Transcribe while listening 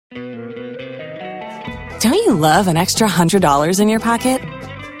Don't you love an extra $100 in your pocket?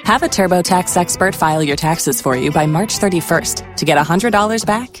 Have a TurboTax expert file your taxes for you by March 31st to get $100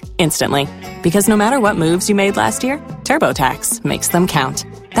 back instantly. Because no matter what moves you made last year, TurboTax makes them count.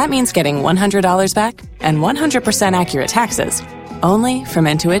 That means getting $100 back and 100% accurate taxes, only from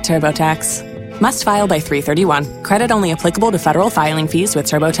Intuit TurboTax. Must file by 3/31. Credit only applicable to federal filing fees with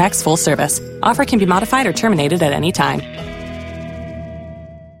TurboTax full service. Offer can be modified or terminated at any time.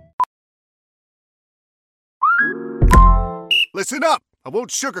 Listen up. I won't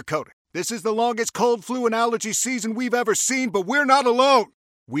sugarcoat it. This is the longest cold, flu, and allergy season we've ever seen, but we're not alone.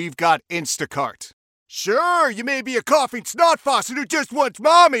 We've got Instacart. Sure, you may be a coughing snot faucet who just wants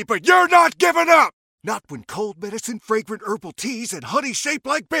mommy, but you're not giving up! Not when cold medicine, fragrant herbal teas, and honey shaped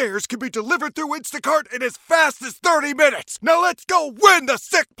like bears can be delivered through Instacart in as fast as 30 minutes. Now let's go win the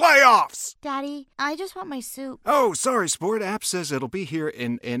sick playoffs! Daddy, I just want my soup. Oh, sorry, Sport. App says it'll be here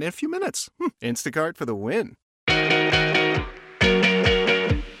in a few minutes. Instacart for the win.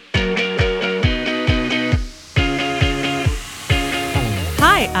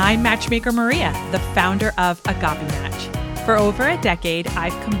 Hi, I'm Matchmaker Maria, the founder of Agape Match. For over a decade,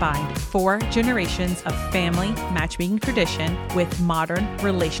 I've combined 4 generations of family matchmaking tradition with modern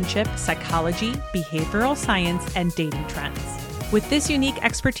relationship psychology, behavioral science, and dating trends. With this unique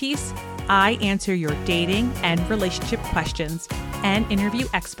expertise, I answer your dating and relationship questions and interview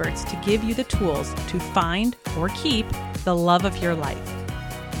experts to give you the tools to find or keep the love of your life.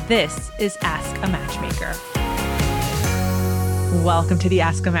 This is Ask a Matchmaker. Welcome to the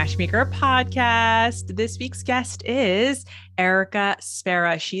Ask a Matchmaker podcast. This week's guest is Erica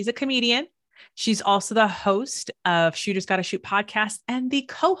Spera. She's a comedian. She's also the host of Shooters Gotta Shoot podcast and the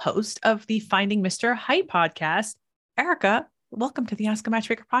co-host of the Finding Mr. Height podcast. Erica, welcome to the Ask a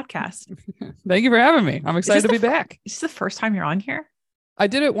Matchmaker podcast. Thank you for having me. I'm excited to be back. Is this the first time you're on here? I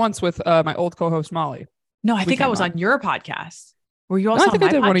did it once with my old co-host Molly. No, I think I was on your podcast. Were you also I think on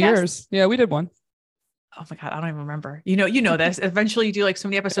I did my one of podcast? yours. Yeah, we did one. Oh my God, I don't even remember. You know this. Eventually you do like so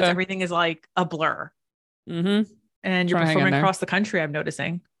many episodes, everything is like a blur. Mm-hmm. And you're performing across the country, I'm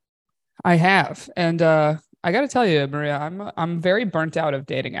noticing. I have. And I got to tell you, Maria, I'm very burnt out of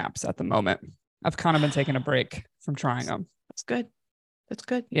dating apps at the moment. I've kind of been taking a break from trying them. That's good. That's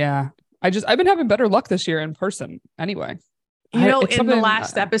good. Yeah. I've been having better luck this year in person anyway. You know, in the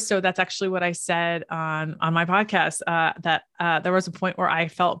last episode, that's actually what I said on my podcast, that there was a point where I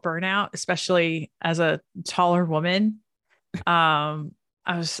felt burnout, especially as a taller woman. And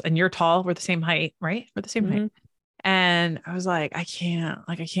you're tall, we're the same height, right? We're the same height. And I was like, I can't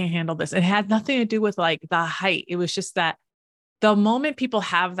handle this. It had nothing to do with like the height. It was just that the moment people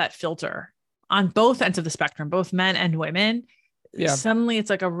have that filter on both ends of the spectrum, both men and women, suddenly it's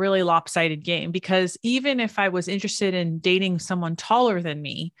like a really lopsided game, because even if I was interested in dating someone taller than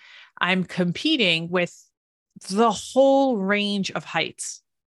me, I'm competing with the whole range of heights.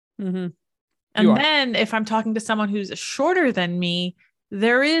 Mm-hmm. And then if I'm talking to someone who's shorter than me,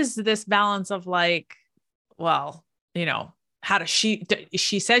 there is this balance of like, well, you know, how does she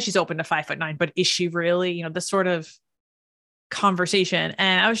says she's open to 5'9", but is she really, you know, this sort of conversation.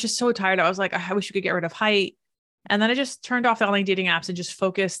 And I was just so tired. I was like, I wish we could get rid of height. And then I just turned off the online dating apps and just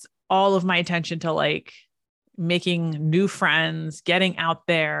focused all of my attention to like making new friends, getting out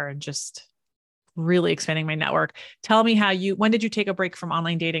there, and just really expanding my network. Tell me when did you take a break from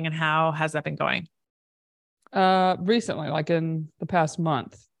online dating and how has that been going? Recently, like in the past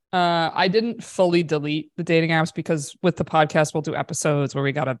month. I didn't fully delete the dating apps because with the podcast, we'll do episodes where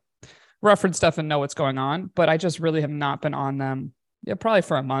we got to reference stuff and know what's going on. But I just really have not been on them. Yeah, probably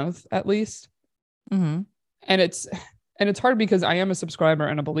for a month at least. Mm-hmm. And it's hard because I am a subscriber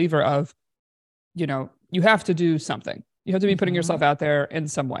and a believer of, you know, you have to do something. You have to be putting yourself out there in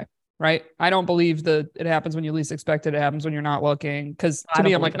some way, right? I don't believe that it happens when you least expect it. It happens when you're not looking. Because to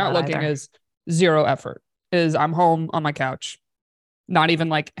me, I'm like, not looking is zero effort. I'm home on my couch, not even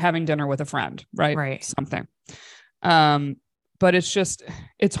like having dinner with a friend, right? Right. Something. But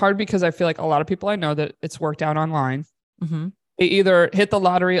it's hard because I feel like a lot of people I know that it's worked out online. Mm-hmm. They either hit the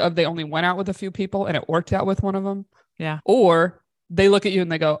lottery of they only went out with a few people and it worked out with one of them. Yeah. Or they look at you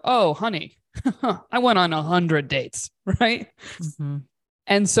and they go, oh, honey, I went on 100 dates. Right. Mm-hmm.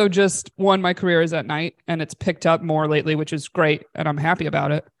 And so my career is at night and it's picked up more lately, which is great. And I'm happy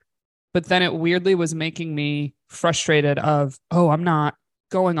about it. But then it weirdly was making me frustrated of, oh, I'm not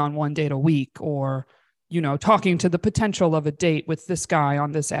going on one date a week or, you know, talking to the potential of a date with this guy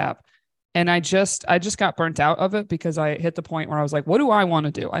on this app. And I just got burnt out of it because I hit the point where I was like, what do I want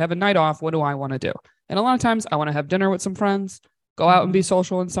to do? I have a night off. What do I want to do? And a lot of times I want to have dinner with some friends, go out and be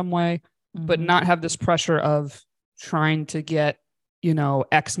social in some way, but not have this pressure of trying to get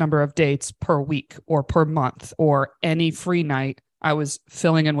X number of dates per week or per month, or any free night I was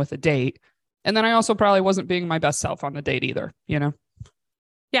filling in with a date. And then I also probably wasn't being my best self on the date either, Yeah,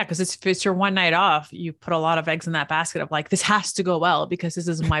 because if it's your one night off, you put a lot of eggs in that basket of like, this has to go well because this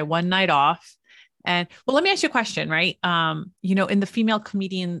is my one night off. And well, let me ask you a question, right? In the female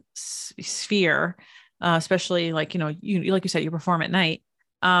comedian sphere, especially like, you, like you said, you perform at night.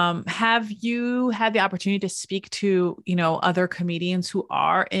 Have you had the opportunity to speak to, other comedians who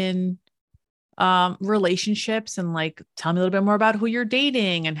are in relationships, and like, tell me a little bit more about who you're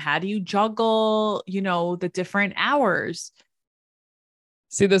dating and how do you juggle, the different hours?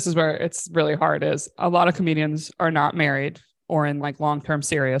 See, this is where it's really hard. Is a lot of comedians are not married or in like long-term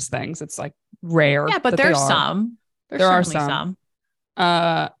serious things. It's like rare. Yeah, but there's some. There are some.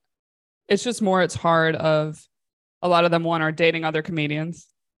 It's just more, it's hard of a lot of them are dating other comedians.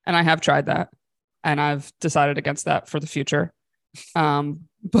 And I have tried that. And I've decided against that for the future.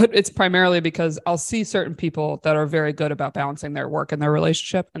 But it's primarily because I'll see certain people that are very good about balancing their work and their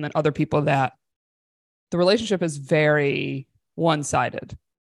relationship. And then other people that the relationship is very one-sided,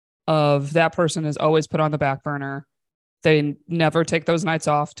 of that person is always put on the back burner. They never take those nights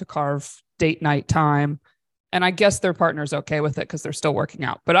off to carve date night time. And I guess their partner's okay with it because they're still working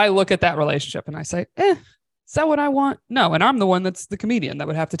out. But I look at that relationship and I say, is that what I want? No. And I'm the one that's the comedian that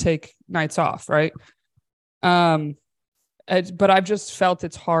would have to take nights off. Right. But I've just felt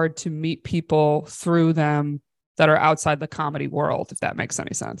it's hard to meet people through them that are outside the comedy world, if that makes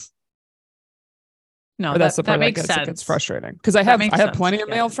any sense. No, that's the part that makes that sense. It gets frustrating because I have plenty of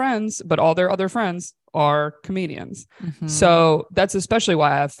male friends, but all their other friends are comedians. Mm-hmm. So that's especially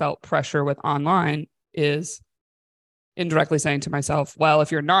why I've felt pressure with online, is indirectly saying to myself, well,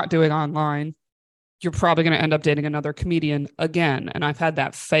 if you're not doing online, you're probably going to end up dating another comedian again. And I've had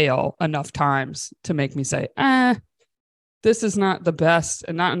that fail enough times to make me say, this is not the best,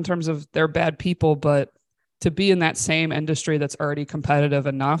 and not in terms of they're bad people, but to be in that same industry that's already competitive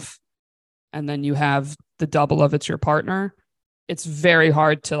enough, and then you have the double of it's your partner, it's very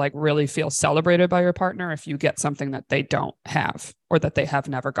hard to like really feel celebrated by your partner if you get something that they don't have or that they have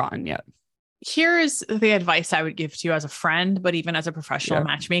never gotten yet. Here is the advice I would give to you as a friend, but even as a professional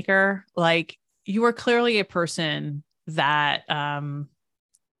matchmaker. Like, you are clearly a person that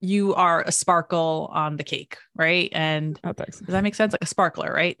you are a sparkle on the cake, right? And does that make sense? Like a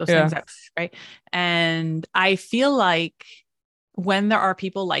sparkler, right? Those things, right? And I feel like when there are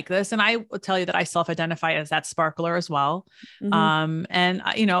people like this, and I will tell you that I self-identify as that sparkler as well. Mm-hmm. And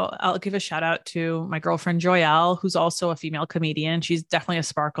I'll give a shout out to my girlfriend Joyelle, who's also a female comedian. She's definitely a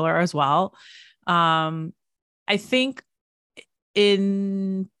sparkler as well. I think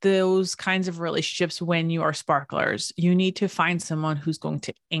in those kinds of relationships, when you are sparklers, you need to find someone who's going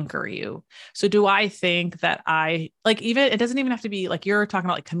to anchor you. So do I think that it doesn't even have to be like, you're talking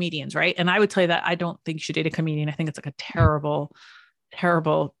about like comedians, right? And I would tell you that I don't think you should date a comedian. I think it's like a terrible,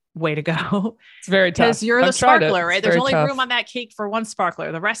 terrible way to go. It's very tough. Because you're the sparkler, right? There's only room on that cake for one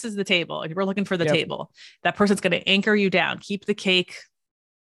sparkler. The rest is the table. If we're looking for the table, that person's going to anchor you down, keep the cake,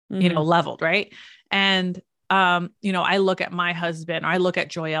 leveled, right? And I look at my husband, or I look at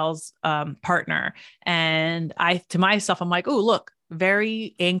Joyelle's partner, and to myself, I'm like, oh, look,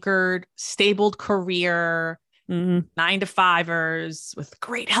 very anchored, stabled career, 9-to-5ers with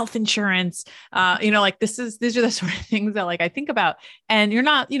great health insurance. Like these are the sort of things that like I think about. And you're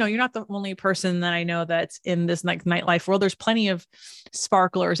not the only person that I know that's in this like nightlife world. There's plenty of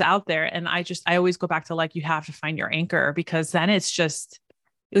sparklers out there. And I always go back to like, you have to find your anchor, because then it's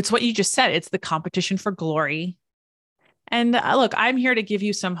what you just said. It's the competition for glory. And look, I'm here to give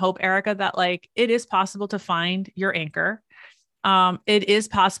you some hope, Erica, that like, it is possible to find your anchor. It is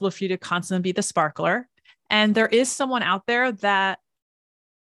possible for you to constantly be the sparkler. And there is someone out there that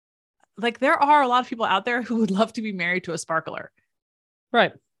like, there are a lot of people out there who would love to be married to a sparkler.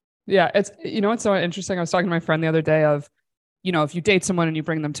 Right. Yeah. It's so interesting. I was talking to my friend the other day of, if you date someone and you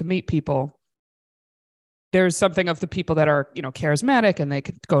bring them to meet people, there's something of the people that are, charismatic and they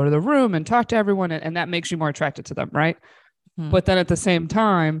could go to the room and talk to everyone, and that makes you more attracted to them. Right. Mm-hmm. But then at the same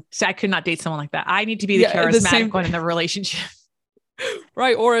time, so I could not date someone like that. I need to be the charismatic one in the relationship.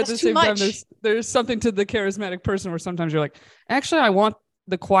 Right. Or at the same time, there's something to the charismatic person where sometimes you're like, actually, I want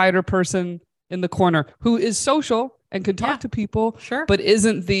the quieter person in the corner who is social and can talk to people, sure, but it's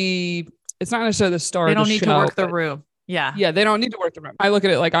not necessarily the star. They don't need to work the room. Yeah. Yeah. They don't need to work the room. I look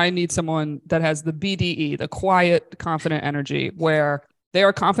at it like I need someone that has the BDE, the quiet, confident energy, where they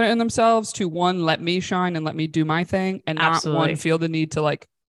are confident in themselves to, one, let me shine and let me do my thing, and not one feel the need to like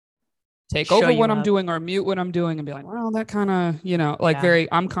take over what I'm doing or mute what I'm doing and be like, well, that kind of, very,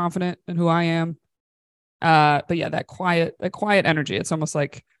 I'm confident in who I am. But yeah, that quiet energy. It's almost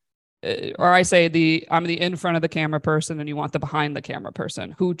like, or I say I'm the in front of the camera person and you want the behind the camera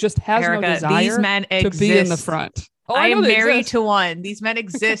person who just has Erica, no desire these men to be in the front. Oh, I am married exist. to one. These men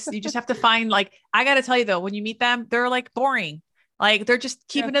exist. You just have to find, like, I got to tell you though, when you meet them, they're like boring. Like they're just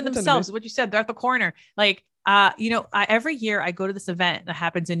keeping to themselves. What you said, they're at the corner. Like, every year I go to this event that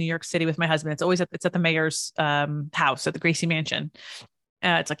happens in New York City with my husband. It's always it's at the mayor's house at the Gracie Mansion.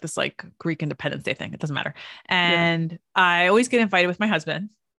 It's like this like Greek Independence Day thing. It doesn't matter. And I always get invited with my husband.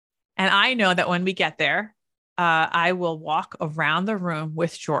 And I know that when we get there, I will walk around the room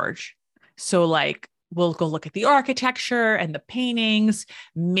with George. So like, we'll go look at the architecture and the paintings.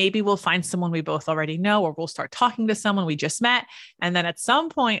 Maybe we'll find someone we both already know, or we'll start talking to someone we just met. And then at some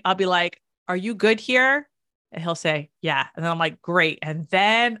point I'll be like, are you good here? And he'll say, yeah. And then I'm like, great. And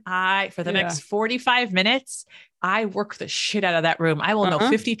then for the next 45 minutes, I work the shit out of that room. I will know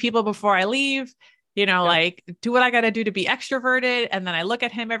 50 people before I leave, like do what I got to do to be extroverted. And then I look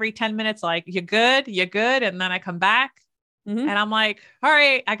at him every 10 minutes, like, you good? You good? And then I come back and I'm like, all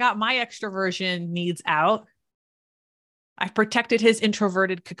right, I got my extroversion needs out. I've protected his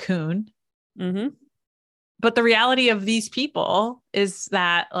introverted cocoon. But the reality of these people is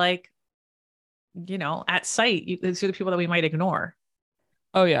that, like, at sight, these are the people that we might ignore.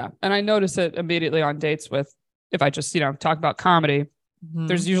 Oh yeah. And I notice it immediately on dates if I just, talk about comedy,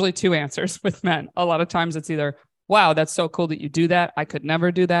 there's usually two answers with men. A lot of times it's either, wow, that's so cool that you do that. I could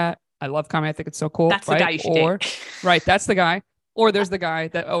never do that. I love comedy. I think it's so cool. That's the guy you should date. Right. That's the guy. Or there's the guy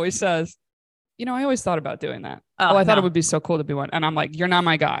that always says, I always thought about doing that. I thought it would be so cool to be one. And I'm like, you're not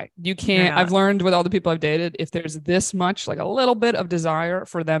my guy. You can't. I've learned with all the people I've dated, if there's this much, like a little bit of desire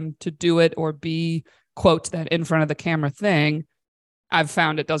for them to do it or be, quote, that in front of the camera thing, I've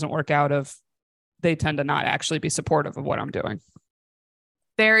found it doesn't work out they tend to not actually be supportive of what I'm doing.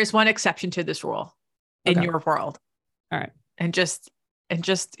 There is one exception to this rule in your world. All right. And just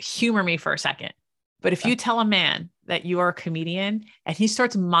humor me for a second. But if you tell a man that you are a comedian and he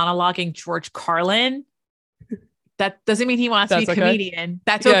starts monologuing George Carlin, that doesn't mean he wants to be a comedian.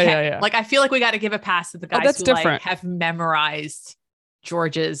 That's okay. Yeah. Like, I feel like we got to give a pass to the guys who like have memorized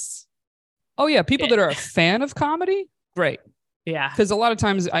George's. Oh yeah. People that are a fan of comedy. Great. Yeah. Because a lot of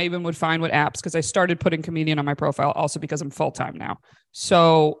times I even would find with apps, because I started putting comedian on my profile also because I'm full-time now.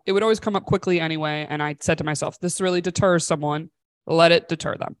 So it would always come up quickly anyway. And I said to myself, this really deters someone. Let it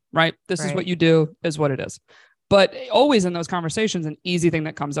deter them, right? This is what you do, is what it is. But always in those conversations, an easy thing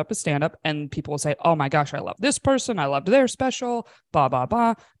that comes up is stand-up. And people will say, oh my gosh, I love this person. I loved their special, blah, blah,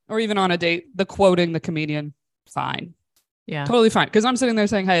 blah. Or even on a date, the quoting the comedian, fine. Yeah. Totally fine. Because I'm sitting there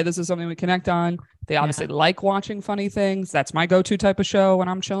saying, hey, this is something we connect on. They obviously like watching funny things. That's my go-to type of show when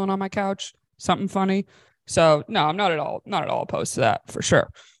I'm chilling on my couch, something funny. So no, I'm not at all opposed to that for sure.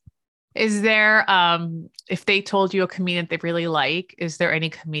 Is there, if they told you a comedian they really like, is there any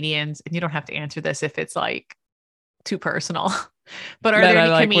comedians, and you don't have to answer this if it's like too personal, but are there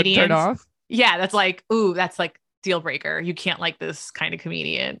any comedians? Yeah. That's like, ooh, that's like deal breaker. You can't like this kind of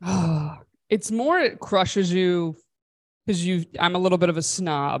comedian. It's more, it crushes you because I'm a little bit of a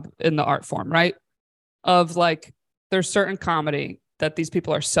snob in the art form, right? Of like, there's certain comedy that these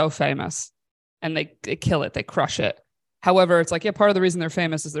people are so famous and they kill it. They crush it. However, it's like, part of the reason they're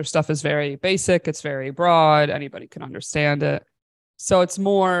famous is their stuff is very basic. It's very broad. Anybody can understand it. So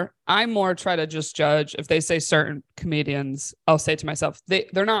I more try to just judge if they say certain comedians, I'll say to myself,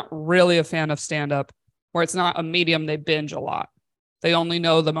 they're not really a fan of stand-up, where it's not a medium they binge a lot. They only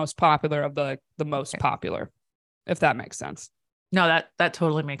know the most popular of the most popular, if that makes sense. No, that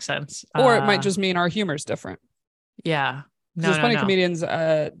totally makes sense. Or it might just mean our humor is different. Yeah. There's plenty of comedians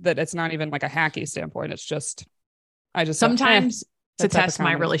that it's not even like a hacky standpoint. It's just, sometimes to test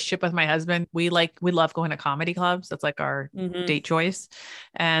my relationship with my husband, we love going to comedy clubs. That's like our date choice.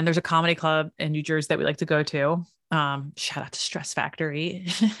 And there's a comedy club in New Jersey that we like to go to. Shout out to Stress Factory.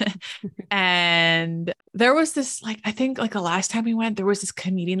 And there was this, like, I think like the last time we went, there was this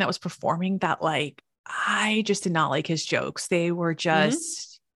comedian that was performing that, like, I just did not like his jokes. They were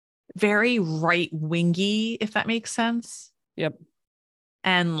just very right-wingy, if that makes sense. Yep.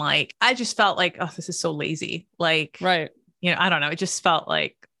 And like, I just felt like, oh, this is so lazy. Like, right. I don't know. It just felt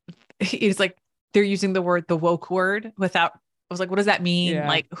like it's like they're using the woke word without, I was like, what does that mean? Yeah.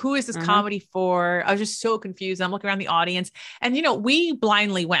 Like, who is this comedy for? I was just so confused. I'm looking around the audience and, we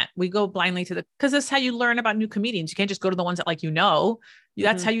blindly we go blindly because this is how you learn about new comedians. You can't just go to the ones that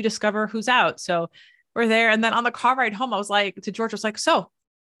that's how you discover who's out. So we're there. And then on the car ride home, I was like, to George, I was like, so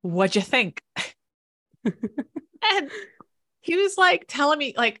what'd you think? And he was like telling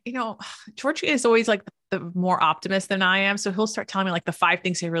me, like, George is always like the more optimist than I am. So he'll start telling me like the 5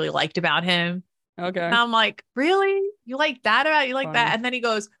 things he really liked about him. Okay. And I'm like, really? You like that about you like Funny. that? And then he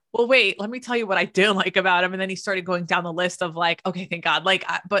goes, well, wait, let me tell you what I didn't like about him. And then he started going down the list of like, okay, thank God. Like,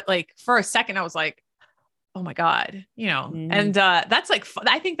 but like for a second, I was like, oh my God, and that's like,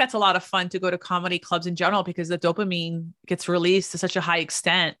 I think that's a lot of fun to go to comedy clubs in general, because the dopamine gets released to such a high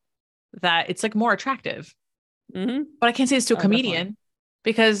extent that it's like more attractive. But I can't say this to a comedian definitely.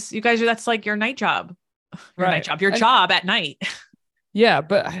 Because you guys that's like your night job, your job at night. Yeah.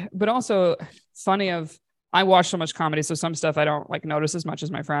 But also funny I watch so much comedy. So some stuff I don't like notice as much as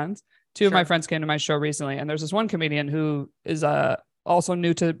my friends. Two of my friends came to my show recently, and there's this one comedian who is also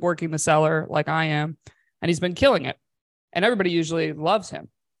new to working the cellar like I am. And he's been killing it. And everybody usually loves him.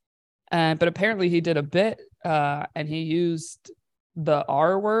 But apparently he did a bit and he used the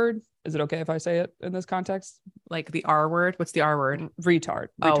R word. Is it okay if I say it in this context? Like the R word? What's the R word? Retard.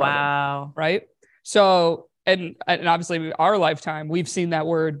 Oh, wow. Right? So, and obviously our lifetime, we've seen that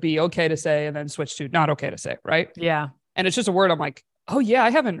word be okay to say and then switch to not okay to say, right? Yeah. And it's just a word I'm like, oh yeah,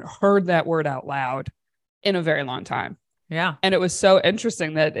 I haven't heard that word out loud in a very long time. Yeah. And it was so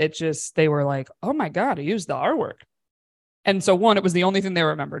interesting that they were like, oh my God, I used the R word. And so one, it was the only thing they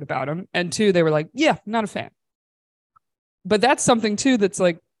remembered about him. And two, they were like, yeah, not a fan. But that's something too, that's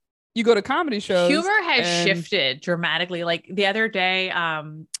like, you go to comedy shows. Humor has shifted dramatically. Like the other day,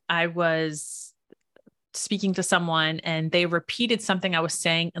 I was speaking to someone and they repeated something I was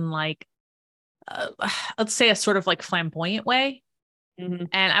saying in like, let's say a sort of like flamboyant way. And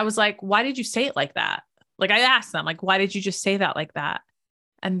I was like, why did you say it like that? Like I asked them, like, why did you just say that like that?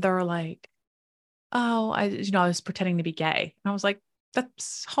 And they're like, oh, I was pretending to be gay. And I was like,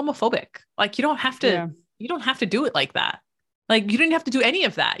 that's homophobic. Like, you don't have to do it like that. Like, you didn't have to do any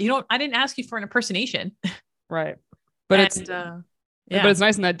of that. I didn't ask you for an impersonation. Right. But but it's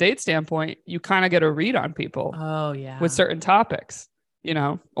nice in that date standpoint. You kind of get a read on people. Oh yeah. With certain topics,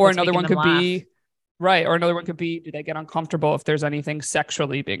 or what's another one could laugh. be, right. Or another one could be, do they get uncomfortable if there's anything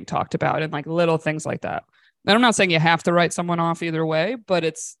sexually being talked about, and like little things like that. And I'm not saying you have to write someone off either way, but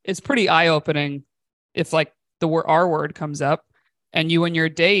it's pretty eye-opening if like the R word comes up and you and your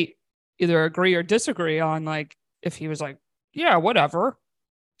date either agree or disagree on like, if he was like, yeah, whatever.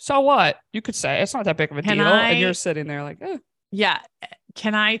 So what? You could say it's not that big of a deal. And you're sitting there like, eh. Yeah.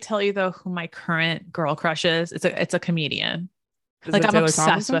 Can I tell you though who my current girl crush is? It's a comedian. Like I'm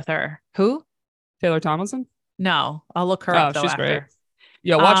obsessed with her. Who? Taylor Tomlinson? No, I'll look her up though. She's after. great.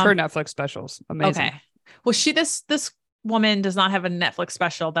 Yeah, watch her Netflix specials. Amazing. Okay. Well, this woman does not have a Netflix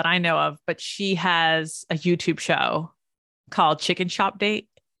special that I know of, but she has a YouTube show called Chicken Shop Date.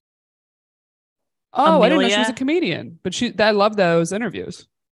 Oh, Amelia. I didn't know she was a comedian, but I love those interviews.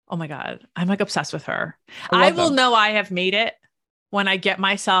 Oh my God. I'm like obsessed with her. I will know I have made it when I get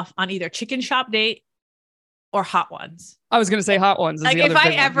myself on either Chicken Shop Date or Hot Ones. I was going to say Hot Ones. Like if I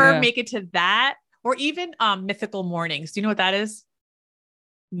ever make it to that, or even Mythical Mornings. Do you know what that is?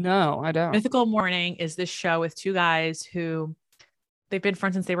 No, I don't. Mythical Morning is this show with two guys who they've been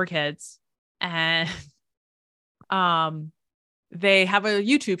friends since they were kids. And they have a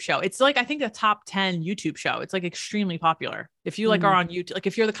YouTube show. It's like, I think a top 10 YouTube show. It's like extremely popular. If you like are on YouTube, like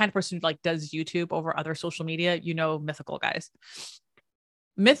if you're the kind of person who like does YouTube over other social media, Mythical guys.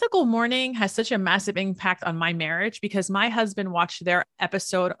 Mythical Morning has such a massive impact on my marriage because my husband watched their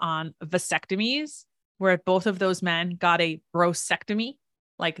episode on vasectomies, where both of those men got a brosectomy.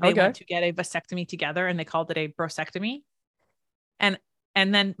 Like they went to get a vasectomy together and they called it a brosectomy. And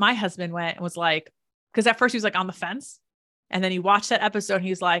then my husband went and was like, because at first he was like on the fence. And then he watched that episode and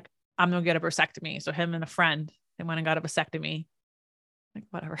he's like, I'm going to get a vasectomy. So him and a friend, they went and got a vasectomy. Like,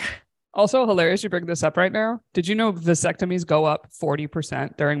 whatever. Also hilarious you bring this up right now. Did you know vasectomies go up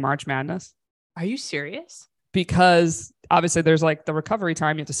 40% during March Madness? Are you serious? Because obviously there's like the recovery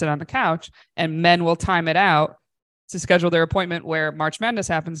time. You have to sit on the couch and men will time it out to schedule their appointment where March Madness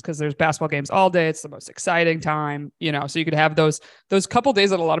happens because there's basketball games all day. It's the most exciting time, so you could have those couple days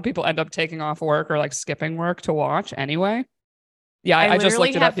that a lot of people end up taking off work or like skipping work to watch anyway. Yeah, I just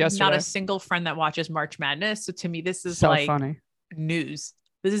looked it up yesterday. Not a single friend that watches March Madness. So to me, this is so like funny news.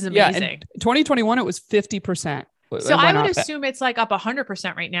 This is amazing. Yeah, in 2021, it was 50%. So I would assume it's like up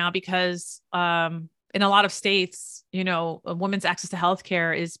 100% right now because in a lot of states, a woman's access to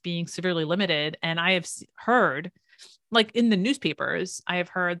healthcare is being severely limited. And I have heard, like in the newspapers, I have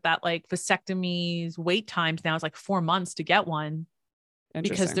heard that like vasectomies wait times now is like 4 months to get one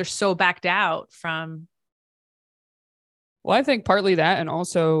because they're so backed out from. Well, I think partly that. And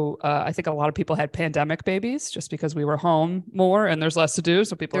also, I think a lot of people had pandemic babies just because we were home more and there's less to do.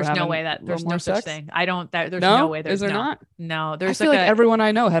 So people there's no way that there's no such thing. There's no way. Is there not? No, there's I feel like everyone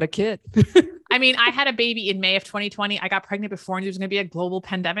I know had a kid. I mean, I had a baby in May of 2020. I got pregnant before and there was going to be a global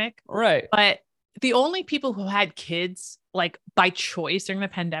pandemic. Right. But the only people who had kids like by choice during the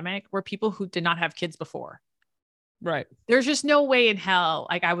pandemic were people who did not have kids before. Right. There's just no way in hell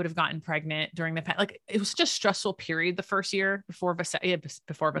like I would have gotten pregnant during the like it was such a stressful period the first year before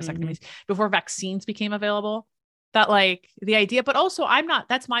vasectomies, before vaccines became available, that like the idea, but also I don't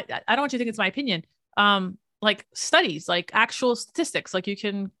want you to think it's my opinion. Like studies, like actual statistics, like you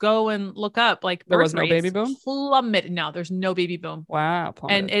can go and look up, like there was no baby boom. Plummeted. No, there's no baby boom. Wow.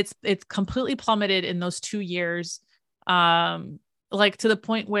 Plummeted. And it's completely plummeted in those 2 years. Like to the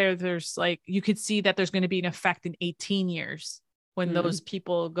point where there's like, you could see that there's going to be an effect in 18 years when those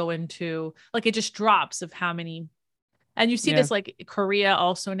people go into like, it just drops of how many. And you see this like Korea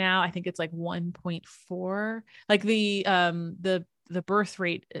also now, I think it's like 1.4, like the birth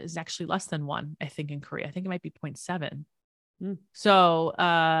rate is actually less than 1, I think in Korea, I think it might be 0.7. So,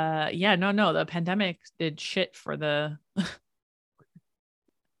 the pandemic did shit for the,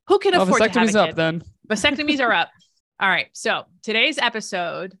 who can afford to have a kid? Up then. Vasectomies are up. All right. So today's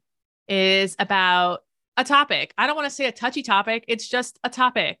episode is about a topic. I don't want to say a touchy topic. It's just a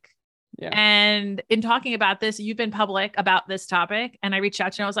topic. Yeah. And in talking about this, you've been public about this topic. And I reached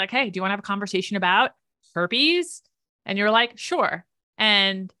out to you and I was like, hey, do you want to have a conversation about herpes? And you're like, sure.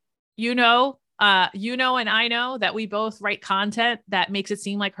 And and I know that we both write content that makes it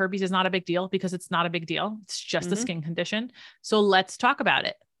seem like herpes is not a big deal, because it's not a big deal. It's just a skin condition. So let's talk about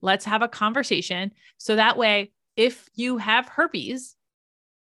it. Let's have a conversation. So that way, if you have herpes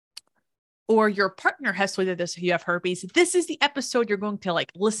or your partner has told you this, you have herpes, this is the episode you're going to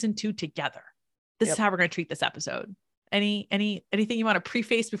like listen to together. This is how we're going to treat this episode. Anything you want to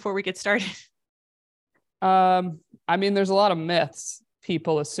preface before we get started? I mean, there's a lot of myths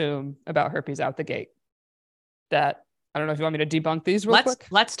people assume about herpes out the gate that I don't know if you want me to debunk these real quick.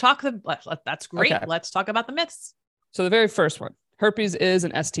 That's great. Okay. Let's talk about the myths. So the very first one, herpes is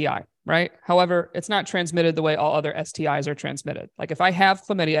an STI, right? However, it's not transmitted the way all other STIs are transmitted. Like if I have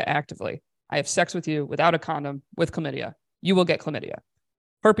chlamydia actively, I have sex with you without a condom with chlamydia, you will get chlamydia.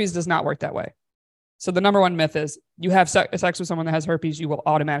 Herpes does not work that way. So the number one myth is you have sex with someone that has herpes, you will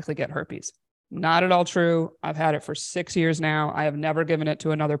automatically get herpes. Not at all true. I've had it for 6 years now. I have never given it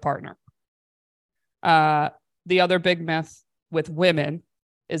to another partner. The other big myth with women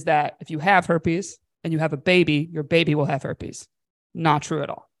is that if you have herpes and you have a baby, your baby will have herpes. Not true at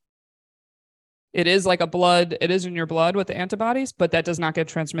all. It is like it is in your blood with the antibodies, but that does not get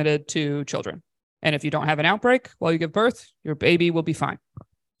transmitted to children. And if you don't have an outbreak while you give birth, your baby will be fine.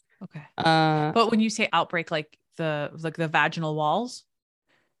 Okay. But when you say outbreak, like the vaginal walls.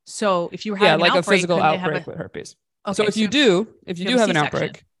 So if you have like a physical outbreak with herpes. Okay, so if you do have an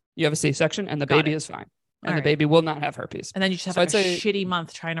outbreak, you have a C-section and the baby is fine. And the baby will not have herpes. And then you just have a shitty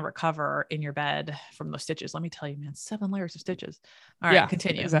month trying to recover in your bed from those stitches. Let me tell you, man, 7 layers of stitches. All right,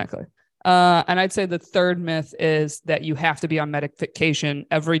 continue. Exactly. And I'd say the third myth is that you have to be on medication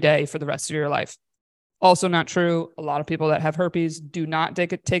every day for the rest of your life. Also not true. A lot of people that have herpes do not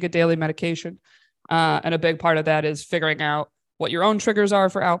take a daily medication. And a big part of that is figuring out what your own triggers are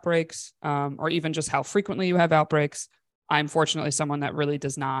for outbreaks, or even just how frequently you have outbreaks. I'm fortunately someone that really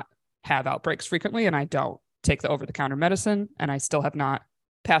does not have outbreaks frequently, and I don't take the over-the-counter medicine, and I still have not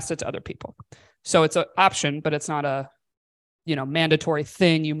passed it to other people. So it's an option, but it's not a mandatory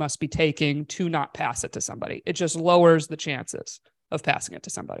thing you must be taking to not pass it to somebody. It just lowers the chances of passing it to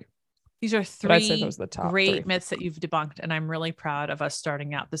somebody. These are three great myths that you've debunked, and I'm really proud of us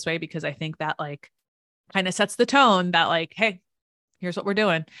starting out this way, because I think that like kind of sets the tone that like, hey, here's what we're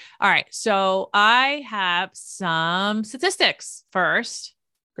doing. All right. So I have some statistics first.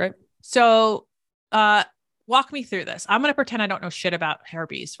 Great. So walk me through this. I'm going to pretend I don't know shit about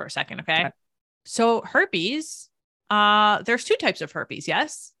herpes for a second. Okay. So herpes, there's 2 types of herpes.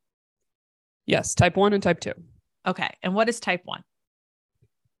 Yes. Yes. Type 1 and type 2. Okay. And what is type 1?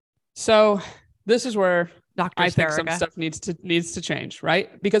 So this is where Dr. I think some stuff needs to change,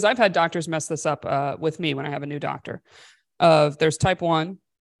 right? Because I've had doctors mess this up with me when I have a new doctor. There's type 1,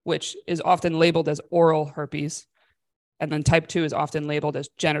 which is often labeled as oral herpes, and then type 2 is often labeled as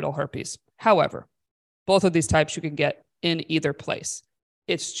genital herpes. However, both of these types you can get in either place.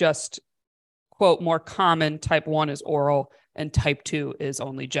 It's just, quote, more common. Type 1 is oral and type 2 is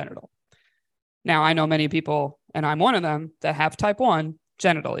only genital. Now, I know many people, and I'm one of them, that have type 1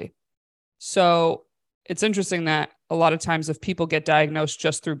 genitally. So it's interesting that a lot of times if people get diagnosed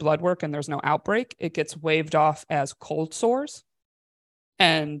just through blood work and there's no outbreak, it gets waved off as cold sores.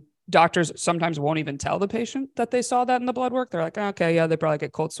 And doctors sometimes won't even tell the patient that they saw that in the blood work. They're like, okay, yeah, they probably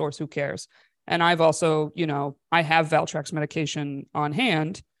get cold sores. Who cares? And I've also, I have Valtrex medication on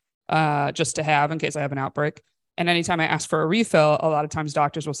hand just to have in case I have an outbreak. And anytime I ask for a refill, a lot of times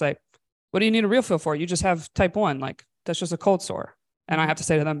doctors will say, what do you need a refill for? You just have type 1. Like, that's just a cold sore. And I have to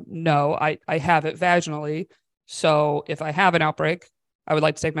say to them, no, I have it vaginally. So if I have an outbreak, I would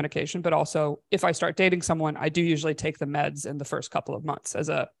like to take medication. But also, if I start dating someone, I do usually take the meds in the first couple of months as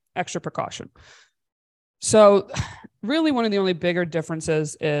a extra precaution. So really, one of the only bigger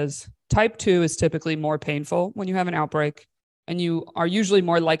differences is type 2 is typically more painful when you have an outbreak, and you are usually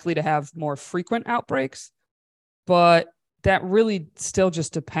more likely to have more frequent outbreaks. But that really still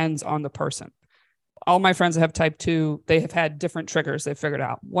just depends on the person. All my friends that have type 2, they have had different triggers they've figured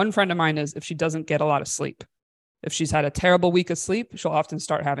out. One friend of mine is if she doesn't get a lot of sleep. If she's had a terrible week of sleep, she'll often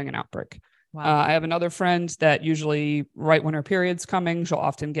start having an outbreak. Wow. I have another friend that usually right when her period's coming, she'll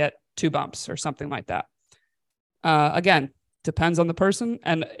often get 2 bumps or something like that. Again, depends on the person.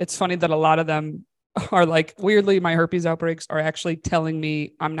 And it's funny that a lot of them are like, weirdly, my herpes outbreaks are actually telling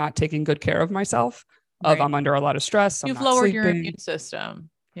me I'm not taking good care of myself. Right. I'm under a lot of stress. You've lowered your immune system.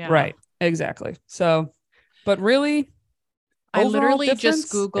 Yeah. Right. Exactly. So, but really, I literally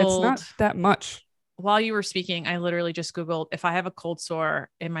just Googled. It's not that much. While you were speaking, I literally just Googled, if I have a cold sore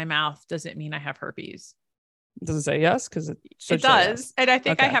in my mouth, does it mean I have herpes? Does it say yes? Because it does. Yes. And I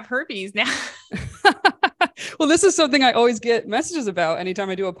think I have herpes now. Well, this is something I always get messages about anytime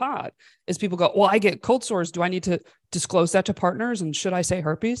I do a pod is people go, well, I get cold sores. Do I need to disclose that to partners? And should I say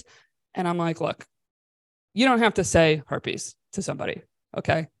herpes? And I'm like, look, you don't have to say herpes to somebody.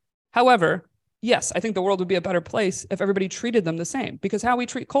 Okay. However, yes, I think the world would be a better place if everybody treated them the same, because how we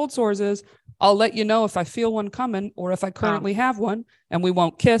treat cold sores is I'll let you know if I feel one coming or if I currently have one, and we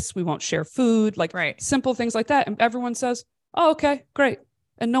won't kiss, we won't share food, like simple things like that. And everyone says, oh, okay, great.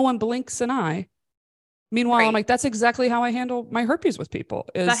 And no one blinks an eye. Meanwhile, I'm like, that's exactly how I handle my herpes with people.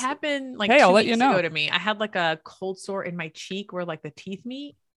 That happened like hey, 2 I'll let weeks you know. ago to me. I had like a cold sore in my cheek where like the teeth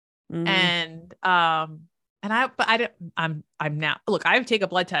meet. And I'm now, look, I take a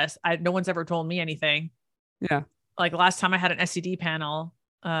blood test. No one's ever told me anything. Yeah. Like last time I had an STD panel,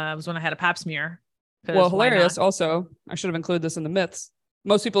 was when I had a pap smear. Well, hilarious. Also, I should have included this in the myths.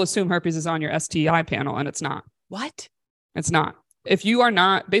 Most people assume herpes is on your STI panel, and it's not. What? It's not. If you are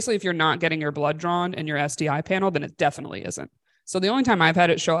not, basically, if you're not getting your blood drawn in your STI panel, then it definitely isn't. So the only time I've had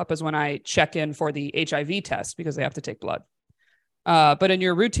it show up is when I check in for the HIV test, because they have to take blood. But in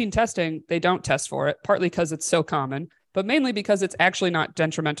your routine testing, they don't test for it, partly because it's so common, but mainly because it's actually not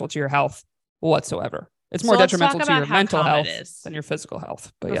detrimental to your health whatsoever. It's more detrimental to your mental health than your physical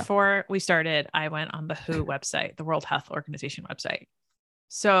health. But before we started, I went on the WHO website, the World Health Organization website.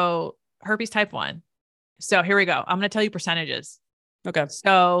 So herpes type 1. So here we go. I'm going to tell you percentages. Okay.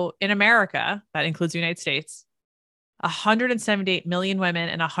 So in America, that includes the United States, 178 million women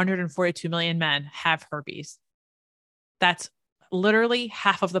and 142 million men have herpes. That's literally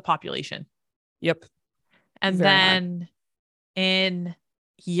half of the population. Yep. And very then in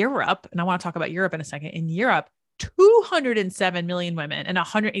Europe, and I want to talk about Europe in a second. In Europe, 207 million women and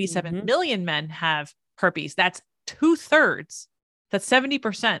 187 million men have herpes. That's 2/3. That's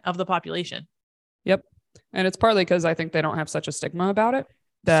 70% of the population. Yep. And it's partly because I think they don't have such a stigma about it.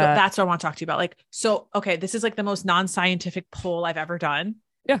 So that's what I want to talk to you about. Like, so, okay, this is like the most non-scientific poll I've ever done.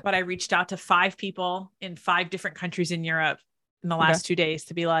 Yeah. But I reached out to 5 people in 5 different countries in Europe in the last 2 days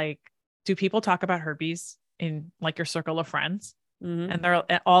to be like, do people talk about herpes in like your circle of friends? And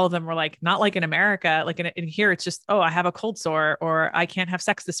all of them were like, not like in America, like in here, it's just, oh, I have a cold sore or I can't have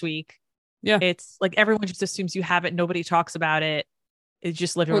sex this week. Yeah. It's like, everyone just assumes you have it. Nobody talks about it. It's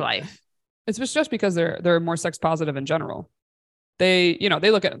just live your life. It's just because they're more sex positive in general. They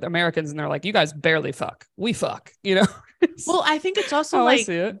look at Americans and they're like, you guys barely fuck. We fuck, Well, I think it's also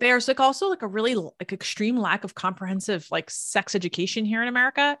there's like also like a really like extreme lack of comprehensive like sex education here in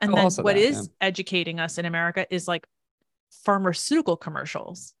America. And then what is educating us in America is like pharmaceutical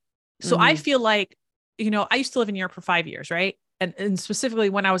commercials. So I feel like, I used to live in Europe for 5 years, right? And specifically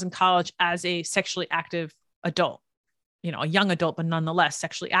when I was in college as a sexually active adult, a young adult, but nonetheless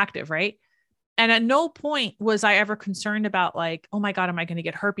sexually active, right? And at no point was I ever concerned about like, oh my God, am I going to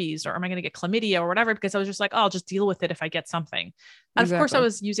get herpes or am I going to get chlamydia or whatever? Because I was just like, oh, I'll just deal with it if I get something. And of course I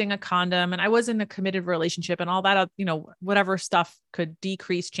was using a condom and I was in a committed relationship and all that, whatever stuff could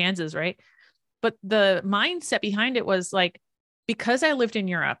decrease chances. Right. But the mindset behind it was like, because I lived in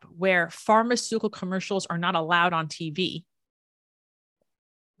Europe where pharmaceutical commercials are not allowed on TV,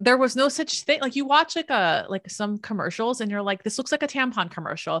 there was no such thing. Like you watch like some commercials and you're like, this looks like a tampon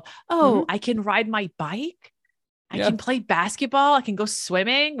commercial. Oh, I can ride my bike. I can play basketball. I can go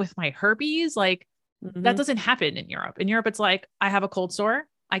swimming with my herpes. Like that doesn't happen in Europe. In Europe, it's like, I have a cold sore.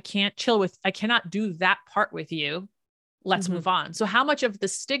 I cannot do that part with you. Let's move on. So how much of the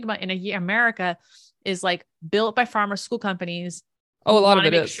stigma in America is like built by pharmaceutical companies Oh, a lot of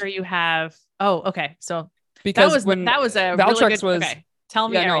it make is. sure you have. Oh, okay. So because that was a Valtrex really good. was, okay. Tell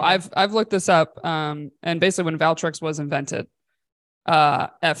me. yeah, no, everything. I've looked this up. And basically when Valtrex was invented,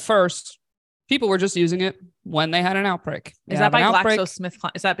 at first people were just using it when they had an outbreak. Is that by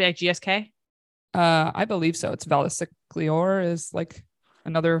GlaxoSmithKline? Is that by GSK? I believe so. It's Valaciclior is like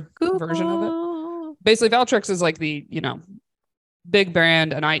another version of it. Basically, Valtrex is like the, big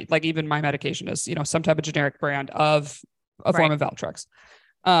brand. And I like, even my medication is, some type of generic brand of a form of Valtrex.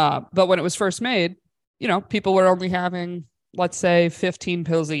 But when it was first made, people were only having, let's say 15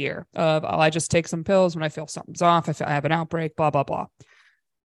 pills a year of, I just take some pills when I feel something's off. If I have an outbreak, blah, blah, blah.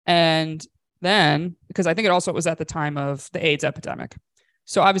 And then, because I think it also was at the time of the AIDS epidemic.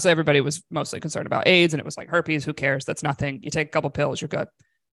 So obviously everybody was mostly concerned about AIDS, and it was like herpes, who cares? That's nothing. You take a couple pills, you're good.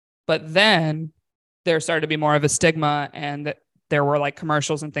 But then there started to be more of a stigma, and there were like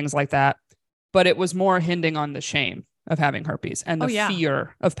commercials and things like that. But it was more hinging on the shame of having herpes and the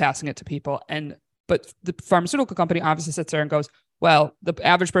fear of passing it to people. But the pharmaceutical company obviously sits there and goes, well, the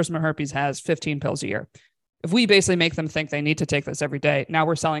average person with herpes has 15 pills a year. If we basically make them think they need to take this every day, now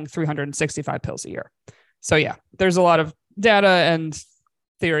we're selling 365 pills a year. So yeah, there's a lot of data and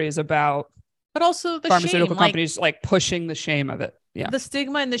theories about, but also the pharmaceutical shame, companies like pushing the shame of it. Yeah. The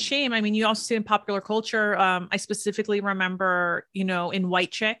stigma and the shame. I mean, you also see in popular culture. I specifically remember, in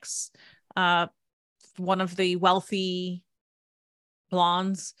White Chicks, one of the wealthy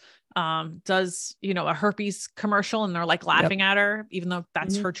blondes does, a herpes commercial, and they're like laughing at her, even though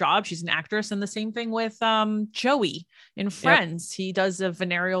that's her job. She's an actress. And the same thing with Joey in Friends. He does a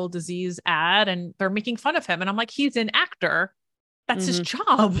venereal disease ad, and they're making fun of him. And I'm like, he's an actor. That's his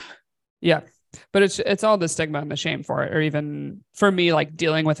job. Yeah. But it's all the stigma and the shame for it. Or even for me, like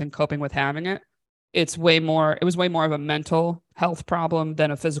dealing with and coping with having it, it was way more of a mental health problem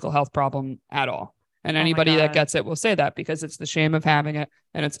than a physical health problem at all. And anybody that gets it will say that, because it's the shame of having it.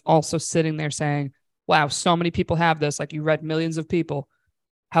 And it's also sitting there saying, wow, so many people have this. Like, you read millions of people.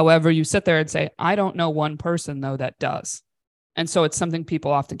 However, you sit there and say, I don't know one person though that does. And so it's something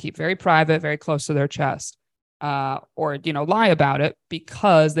people often keep very private, very close to their chest, or, lie about it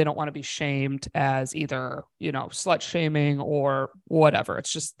because they don't want to be shamed as either, slut shaming or whatever.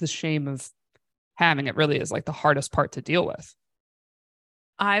 It's just the shame of having it really is like the hardest part to deal with.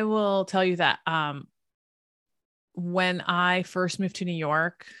 I will tell you that when I first moved to New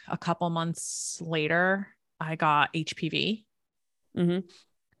York, a couple months later, I got HPV.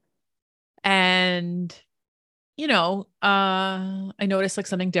 And, I noticed like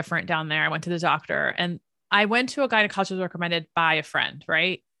something different down there. I went to the doctor, and I went to a gynecologist recommended by a friend,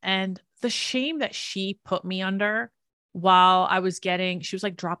 right? And the shame that she put me under while I was she was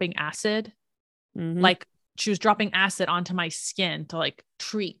like dropping acid, like she was dropping acid onto my skin to like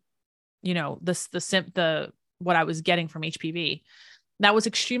treat, what I was getting from HPV. That was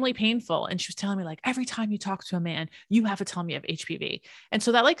extremely painful. And she was telling me, like, every time you talk to a man, you have to tell me you have HPV. And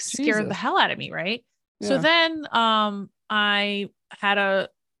so that like scared the hell out of me. Right. Yeah. So then,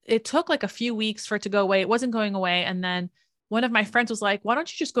 it took like a few weeks for it to go away. It wasn't going away. And then one of my friends was like, why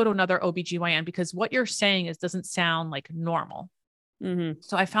don't you just go to another OBGYN? Because what you're saying doesn't sound like normal.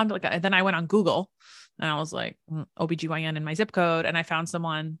 So I found then I went on Google, and I was like, OBGYN in my zip code. And I found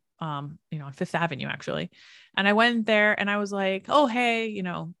someone, on Fifth Avenue, actually. And I went there and I was like, oh, hey,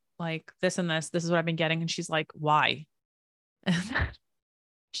 like this and this is what I've been getting. And she's like, why? And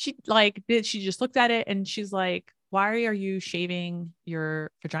she just looked at it, and she's like, why are you shaving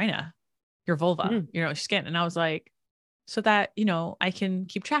your vagina, your vulva, your skin? And I was like, so that, I can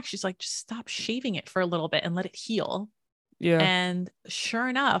keep track. She's like, just stop shaving it for a little bit and let it heal. Yeah. And sure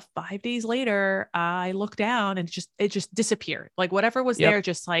enough, 5 days later, I looked down and it just disappeared. Like whatever was there,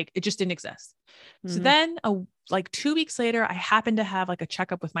 just like, it just didn't exist. So then like 2 weeks later, I happened to have like a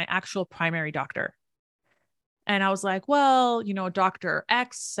checkup with my actual primary doctor. And I was like, well, Dr.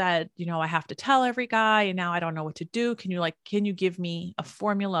 X said, I have to tell every guy, and now I don't know what to do. Can you give me a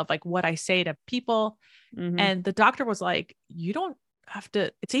formula of like what I say to people? And the doctor was like, you don't have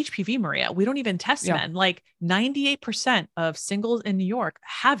to, it's HPV, Maria. We don't even test men. Like 98% of singles in New York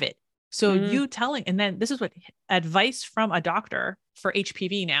have it. So you telling, and then this is what advice from a doctor for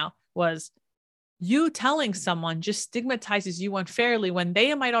HPV now was, you telling someone just stigmatizes you unfairly when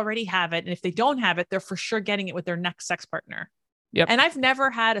they might already have it. And if they don't have it, they're for sure getting it with their next sex partner. Yep. And I've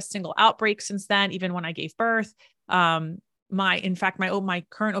never had a single outbreak since then, even when I gave birth. My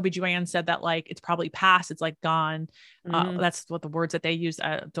current OBGYN said that like, it's probably past, it's like gone. That's what the words that they use.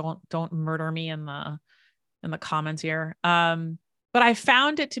 Don't murder me in the comments here. But I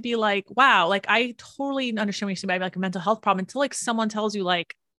found it to be like, wow, like I totally understand what you're saying about like a mental health problem until like someone tells you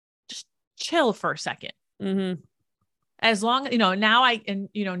like, just chill for a second. And As long, now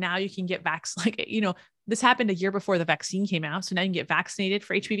now you can get vaccinated, this happened a year before the vaccine came out. So now you can get vaccinated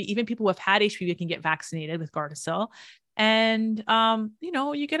for HPV. Even people who have had HPV can get vaccinated with Gardasil. And,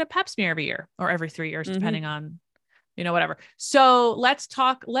 you get a pap smear every year or every 3 years, depending on, whatever. So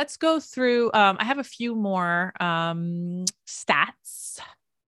let's go through, I have a few more, stats.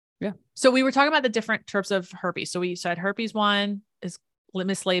 Yeah. So we were talking about the different types of herpes. So we said herpes 1 is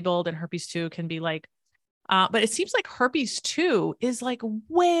mislabeled and herpes 2 can be like, but it seems like herpes 2 is like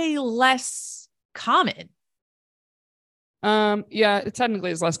way less common. Yeah, it technically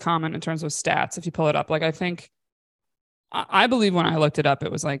is less common in terms of stats. If you pull it up, like I believe when I looked it up,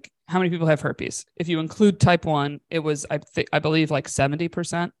 it was like, how many people have herpes? If you include type 1, it was, I believe like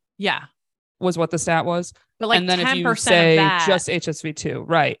 70%. Yeah. Was what the stat was. But like, and then 10% if you say of that, just HSV2,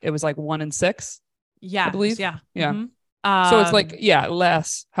 right. It was like 1 in 6. Yeah. I believe. Yeah. Yeah. Mm-hmm. So it's like,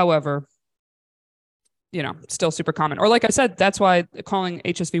 less. However, still super common. Or like I said, that's why calling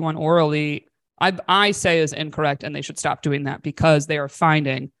HSV1 orally, I say is incorrect, and they should stop doing that because they are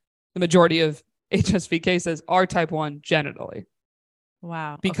finding the majority of HSV cases are type 1 genitally.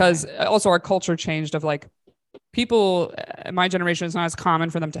 Wow. Because also our culture changed of like people, my generation, is not as common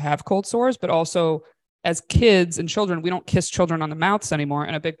for them to have cold sores, but also as kids and children, we don't kiss children on the mouths anymore.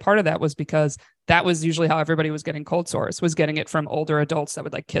 And a big part of that was because that was usually how everybody was getting cold sores, was getting it from older adults that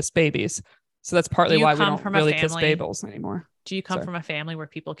would like kiss babies. So that's partly why we don't really kiss babies anymore. Do you come from a family where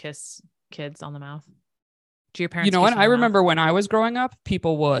people kiss kids on the mouth? Do your parents? You know what? I remember when I was growing up,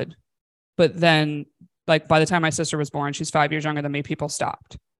 people would, but then like by the time my sister was born, she's 5 years younger than me, people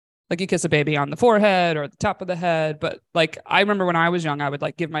stopped. Like you kiss a baby on the forehead or the top of the head. But like, I remember when I was young, I would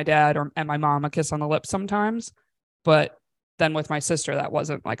like give my dad and my mom a kiss on the lips sometimes. But then with my sister, that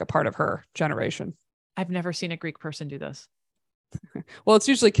wasn't like a part of her generation. I've never seen a Greek person do this. Well, it's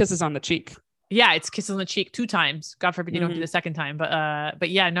usually kisses on the cheek. Yeah, it's kisses on the cheek 2 times. God forbid you don't do the second time. But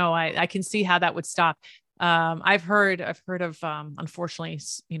yeah, no, I can see how that would stop. I've heard of, unfortunately,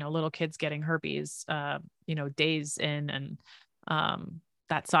 little kids getting herpes, days in, and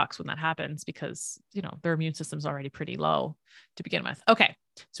that sucks when that happens because, their immune system's already pretty low to begin with. Okay.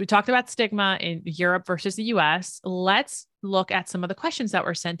 So we talked about stigma in Europe versus the US. Let's look at some of the questions that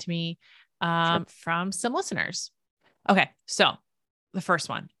were sent to me, from some listeners. Okay. So the first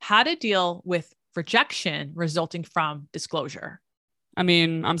one, how to deal with rejection resulting from disclosure. I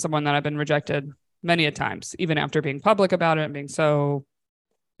mean, I'm someone that I've been rejected many a times, even after being public about it and being so,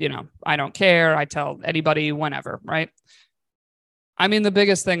 I don't care. I tell anybody whenever, right? I mean, the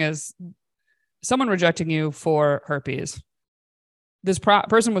biggest thing is someone rejecting you for herpes. This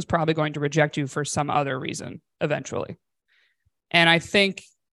person was probably going to reject you for some other reason eventually. And I think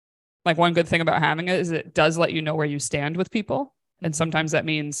like one good thing about having it is it does let you know where you stand with people. And sometimes that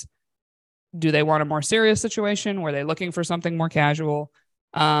means, do they want a more serious situation? Were they looking for something more casual?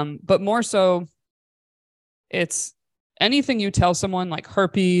 But more so, it's anything you tell someone like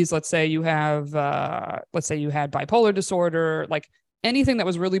herpes, let's say you had bipolar disorder, like anything that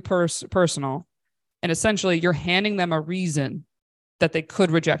was really personal. And essentially you're handing them a reason that they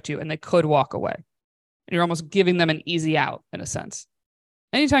could reject you and they could walk away. And you're almost giving them an easy out in a sense.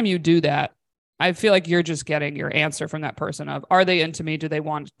 Anytime you do that, I feel like you're just getting your answer from that person of, are they into me? Do they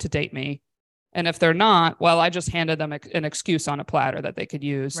want to date me? And if they're not, well, I just handed them an excuse on a platter that they could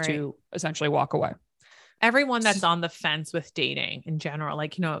use to essentially walk away. Everyone that's on the fence with dating in general,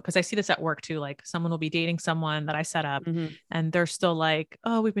 like, because I see this at work too, like someone will be dating someone that I set up and they're still like,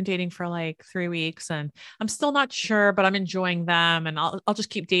 oh, we've been dating for like 3 weeks and I'm still not sure, but I'm enjoying them and I'll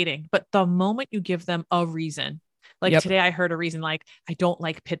just keep dating. But the moment you give them a reason, like today I heard a reason, like, I don't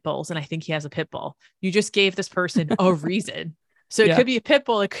like pit bulls and I think he has a pit bull. You just gave this person a reason. So it could be a pit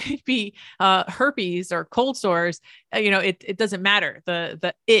bull. It could be herpes or cold sores. It doesn't matter.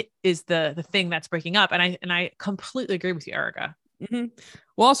 It is the thing that's breaking up. And I completely agree with you, Erica. Mm-hmm.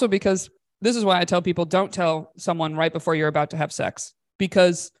 Well, also because this is why I tell people, don't tell someone right before you're about to have sex,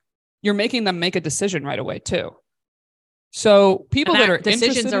 because you're making them make a decision right away too. So people that are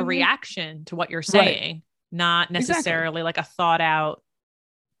decisions a reaction to what you're saying, not necessarily like a thought out,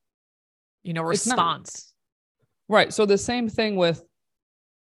 response. Right. So the same thing with,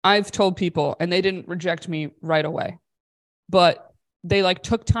 I've told people and they didn't reject me right away, but they like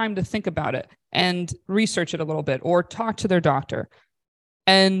took time to think about it and research it a little bit or talk to their doctor.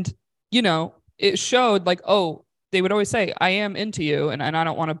 And, it showed like, oh, they would always say, I am into you. And I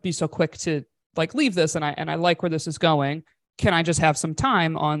don't want to be so quick to like leave this. And I like where this is going. Can I just have some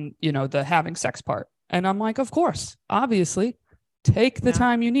time on, the having sex part? And I'm like, of course, obviously take the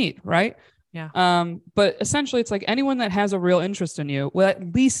time you need. Right. Yeah. But essentially it's like anyone that has a real interest in you will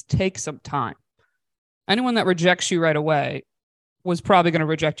at least take some time. anyone that rejects you right away was probably going to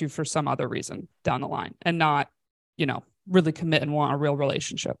reject you for some other reason down the line and not, really commit and want a real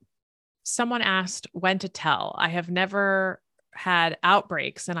relationship. Someone asked when to tell. I have never had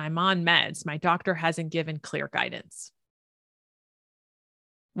outbreaks and I'm on meds. My doctor hasn't given clear guidance.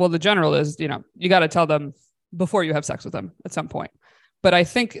 Well, the general is, you got to tell them before you have sex with them at some point. But I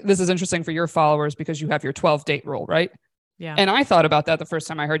think this is interesting for your followers because you have your 12-date rule, right? Yeah. And I thought about that the first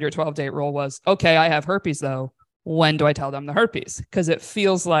time I heard your 12-date rule was, okay, I have herpes though. When do I tell them the herpes? Because it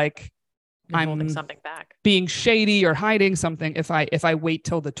feels like I'm holding something back, being shady or hiding something if I wait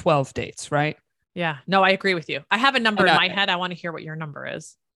till the 12 dates, right? Yeah. No, I agree with you. I have a number in my head. I want to hear what your number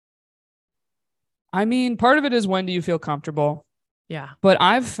is. I mean, part of it is when do you feel comfortable? Yeah. But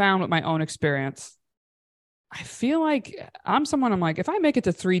I've found with my own experience, I feel like I'm like, if I make it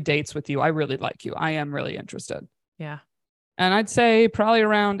to 3 dates with you, I really like you. I am really interested. Yeah. And I'd say probably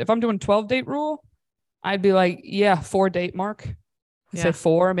around, if I'm doing 12-date rule, I'd be like, 4-date mark. I'd say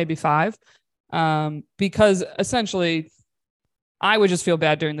 4, maybe 5. Because essentially I would just feel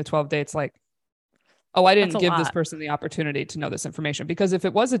bad during the 12 dates. Like, oh, I didn't give this person the opportunity to know this information. Because if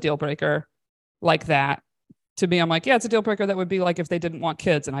it was a deal breaker like that, to me, I'm like, it's a deal breaker. That would be like if they didn't want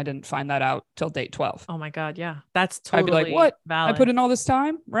kids and I didn't find that out till date 12. Oh my God. Yeah. That's totally I'd be like, what? Valid. I put in all this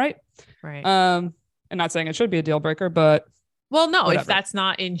time. Right. Right. And not saying it should be a deal breaker, but well, no, whatever. If that's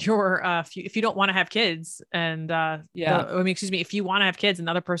not in your, if you don't want to have kids and, if you want to have kids and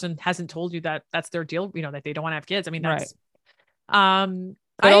the other person hasn't told you that that's their deal, that they don't want to have kids. I mean, that's, right.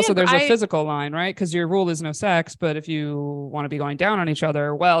 But also there's a physical line, right? Because your rule is no sex, but if you want to be going down on each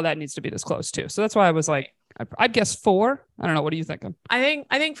other, well, that needs to be disclosed too. So that's why I was like, I'd guess 4. I don't know. What are you thinking? I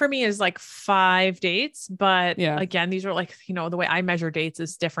think for me is like 5 dates, but again, these are like, the way I measure dates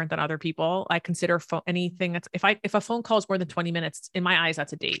is different than other people. I consider anything that's, if a phone call is more than 20 minutes in my eyes,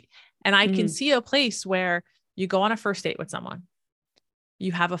 that's a date. And I can see a place where you go on a first date with someone,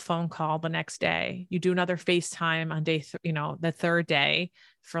 you have a phone call the next day, you do another FaceTime on day, the third day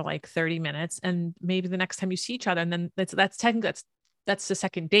for like 30 minutes. And maybe the next time you see each other, and then that's technically, that's the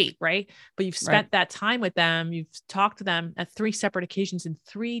second date, right? But you've spent that time with them. You've talked to them at 3 separate occasions in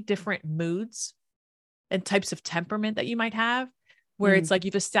 3 different moods and types of temperament that you might have, where it's like,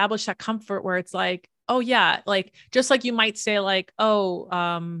 you've established that comfort where it's like, oh yeah. Like, just like you might say like, oh,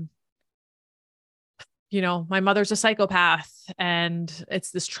 my mother's a psychopath and it's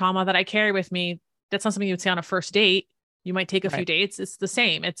this trauma that I carry with me. That's not something you would say on a first date. You might take a few dates. It's the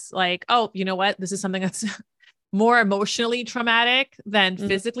same. It's like, oh, you know what? This is something that's more emotionally traumatic than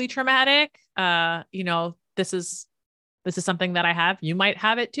physically traumatic. This is something that I have. You might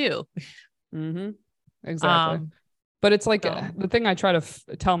have it too. Exactly. But it's like the thing I try to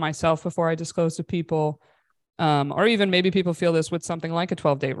tell myself before I disclose to people, or even maybe people feel this with something like a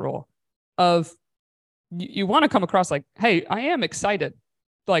 12-date rule of you want to come across like, hey, I am excited.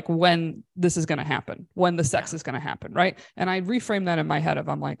 Like when this is going to happen, when the sex is going to happen. Right. And I reframe that in my head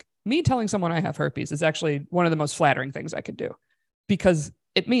I'm like, me telling someone I have herpes is actually one of the most flattering things I could do because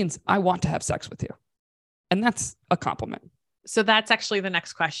it means I want to have sex with you. And that's a compliment. So that's actually the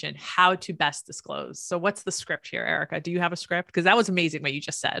next question, how to best disclose. So what's the script here, Erica? Do you have a script? Because that was amazing what you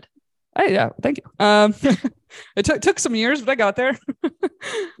just said. Oh, yeah. Thank you. It took some years, but I got there.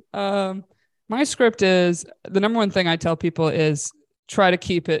 My script is the number one thing I tell people is try to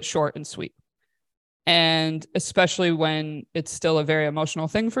keep it short and sweet. And especially when it's still a very emotional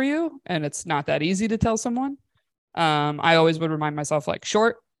thing for you and it's not that easy to tell someone. I always would remind myself like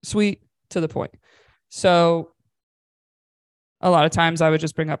short, sweet, to the point. So a lot of times I would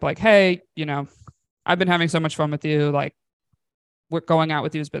just bring up like, hey, I've been having so much fun with you. Like we're going out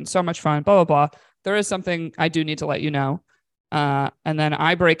with you has been so much fun, blah, blah, blah. There is something I do need to let you know. And then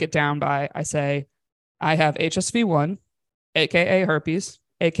I break it down I say, I have HSV1, AKA herpes,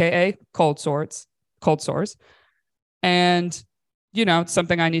 AKA cold sores. And, it's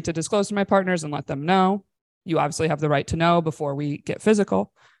something I need to disclose to my partners and let them know. You obviously have the right to know before we get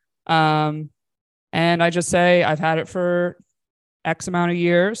physical. And I just say, I've had it for X amount of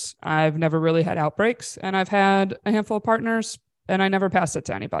years. I've never really had outbreaks and I've had a handful of partners and I never passed it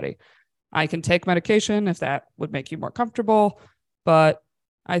to anybody. I can take medication if that would make you more comfortable, but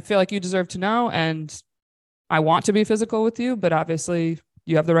I feel like you deserve to know. And I want to be physical with you, but obviously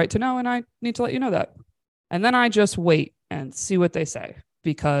you have the right to know. And I need to let you know that. And then I just wait and see what they say,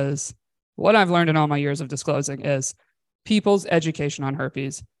 because what I've learned in all my years of disclosing is people's education on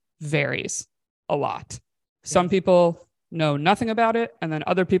herpes varies a lot. Some people know nothing about it. And then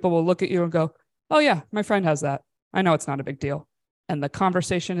other people will look at you and go, oh yeah, my friend has that. I know it's not a big deal. And the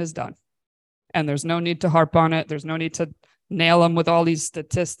conversation is done. And there's no need to harp on it. There's no need to nail them with all these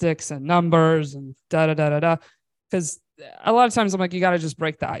statistics and numbers and da da da da da. Because a lot of times I'm like, you got to just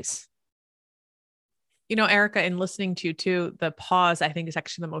break the ice. You know, Erica, in listening to you too, the pause, I think, is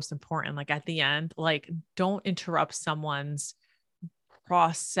actually the most important. Like at the end, like don't interrupt someone's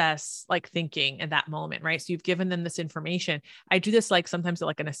process, like thinking in that moment. Right. So you've given them this information. I do this like sometimes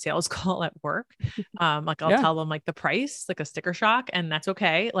like in a sales call at work. Like I'll tell them like the price, like a sticker shock, and that's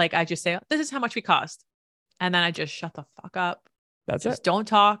okay. Like I just say, this is how much we cost. And then I just shut the fuck up. That's just it. Don't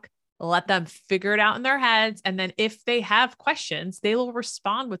talk. Let them figure it out in their heads. And then if they have questions, they will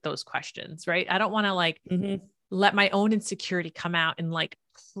respond with those questions. Right. I don't want to like let my own insecurity come out and like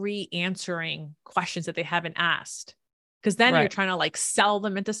pre-answering questions that they haven't asked. Cause then you're trying to like sell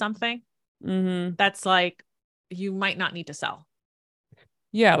them into something that's like, you might not need to sell.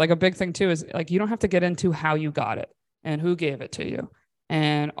 Yeah. Like a big thing too, is like, you don't have to get into how you got it and who gave it to you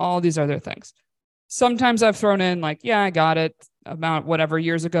and all these other things. Sometimes I've thrown in like, yeah, I got it about whatever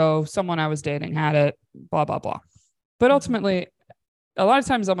years ago, someone I was dating had it, blah, blah, blah. But ultimately, a lot of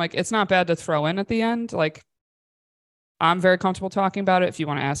times I'm like, it's not bad to throw in at the end. Like, I'm very comfortable talking about it. If you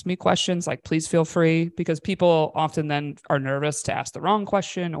want to ask me questions, like, please feel free, because people often then are nervous to ask the wrong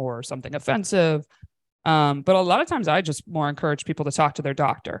question or something offensive. But a lot of times I just more encourage people to talk to their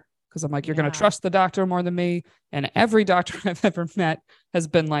doctor, because I'm like, you're going to trust the doctor more than me. And every doctor I've ever met has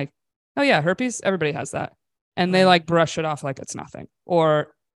been like, oh yeah, herpes, everybody has that. And they like brush it off like it's nothing.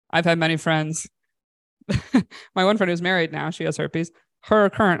 Or I've had many friends. My one friend who's married now, she has herpes. Her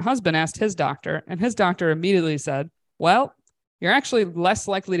current husband asked his doctor, and his doctor immediately said, well, you're actually less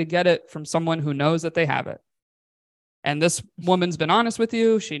likely to get it from someone who knows that they have it. And this woman's been honest with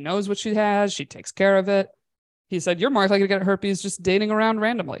you. She knows what she has. She takes care of it. He said, you're more likely to get herpes just dating around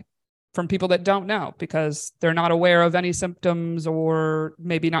randomly from people that don't know, because they're not aware of any symptoms or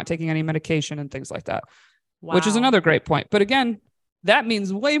maybe not taking any medication and things like that. Wow. Which is another great point. But again, that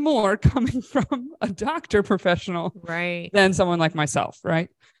means way more coming from a doctor professional than someone like myself. Right.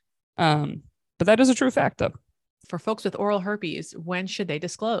 But that is a true fact though. For folks with oral herpes, when should they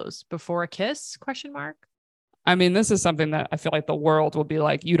disclose? Before a kiss? ? I mean, this is something that I feel like the world will be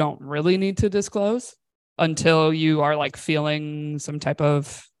like, you don't really need to disclose until you are like feeling some type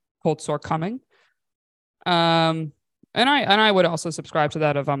of cold sore coming. And I would also subscribe to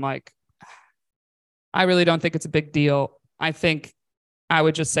that if I'm like, I really don't think it's a big deal. I think I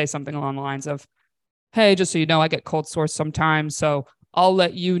would just say something along the lines of, hey, just so you know, I get cold sores sometimes. So I'll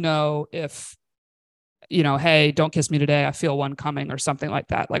let you know if, you know, hey, don't kiss me today, I feel one coming, or something like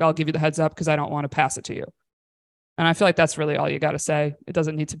that. Like, I'll give you the heads up because I don't want to pass it to you. And I feel like that's really all you got to say. It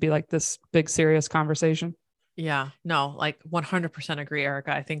doesn't need to be like this big, serious conversation. Yeah, no, like 100% agree,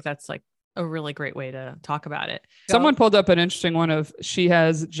 Erica. I think that's like a really great way to talk about it. Someone pulled up an interesting one of, she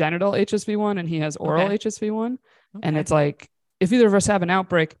has genital HSV1 and he has oral HSV1. And it's like, if either of us have an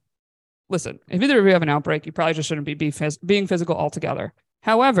outbreak, listen, if either of you have an outbreak, you probably just shouldn't be being physical altogether.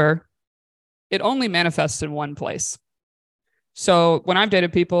 However, it only manifests in one place. So when I've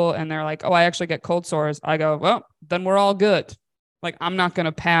dated people and they're like, oh, I actually get cold sores, I go, well, then we're all good. Like, I'm not going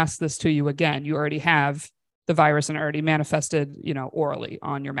to pass this to you again. You already have the virus and already manifested, you know, orally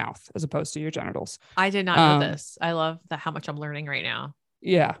on your mouth as opposed to your genitals. I did not know this. I love how much I'm learning right now.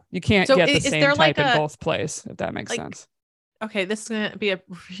 Yeah. You can't get the same type in both places, if that makes sense. Okay. This is going to be a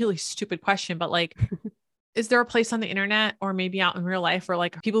really stupid question, but like, is there a place on the internet or maybe out in real life where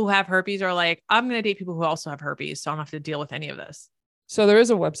like people who have herpes are like, I'm going to date people who also have herpes, so I don't have to deal with any of this? So there is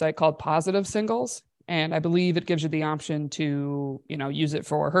a website called Positive Singles, and I believe it gives you the option to, you know, use it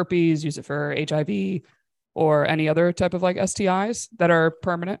for herpes, use it for HIV, or any other type of like STIs that are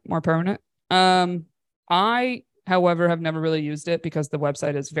more permanent. I, however, have never really used it because the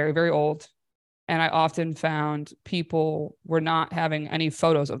website is very, very old. And I often found people were not having any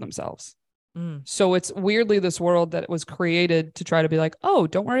photos of themselves. So it's weirdly this world that was created to try to be like, oh,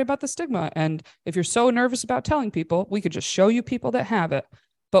 don't worry about the stigma. And if you're so nervous about telling people, we could just show you people that have it.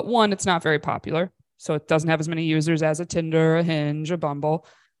 But one, it's not very popular. So it doesn't have as many users as a Tinder, a Hinge, a Bumble.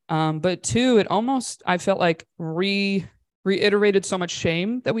 But two, it almost, I felt like reiterated so much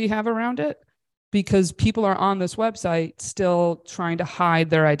shame that we have around it, because people are on this website still trying to hide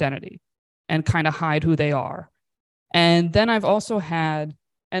their identity and kind of hide who they are. And then I've also had,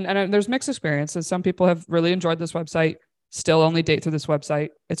 and there's mixed experiences. Some people have really enjoyed this website, still only date through this website.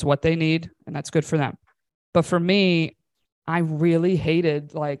 It's what they need, and that's good for them. But for me, I really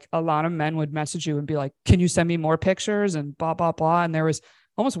hated, like, a lot of men would message you and be like, can you send me more pictures and blah, blah, blah. And there was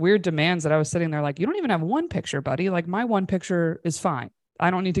almost weird demands that I was sitting there like, you don't even have one picture, buddy. Like, my one picture is fine.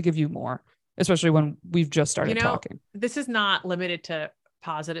 I don't need to give you more, especially when we've just started talking. This is not limited to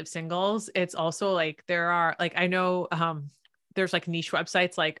Positive Singles. It's also like, there are like, I know there's like niche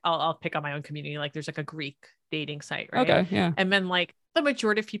websites, like I'll pick on my own community. Like there's like a Greek dating site, right? Okay, yeah. And then like the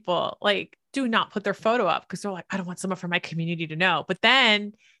majority of people like do not put their photo up because they're like, I don't want someone from my community to know. But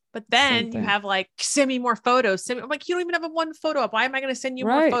then you have like, send me more photos. I'm like, you don't even have a one photo up. Why am I going to send you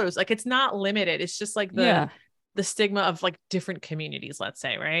more photos? Like it's not limited. It's just like the stigma of like different communities, let's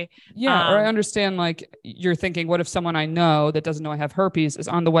say, right? Yeah. Or I understand, like, you're thinking, what if someone I know that doesn't know I have herpes is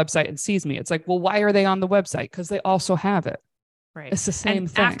on the website and sees me? It's like, well, why are they on the website? Because they also have it. Right. It's the same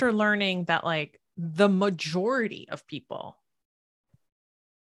thing. After learning that like the majority of people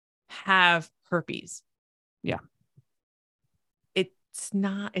have herpes. Yeah. It's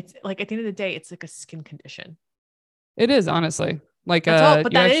like at the end of the day, it's like a skin condition. It is, honestly. Like,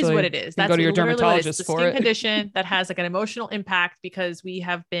 but that is what it is. That's go to your dermatologist dermatologist for for it. it. Condition that has like an emotional impact because we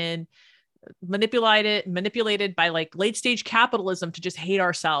have been manipulated by like late stage capitalism to just hate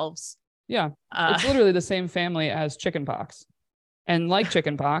ourselves. Yeah. It's literally the same family as chickenpox. And like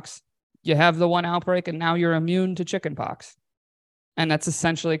chickenpox, you have the one outbreak and now you're immune to chickenpox. And that's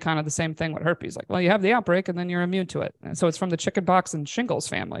essentially kind of the same thing with herpes. Like, well, you have the outbreak and then you're immune to it. And so it's from the chickenpox and shingles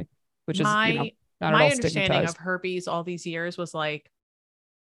family, which is, not at all understanding of herpes all these years was like,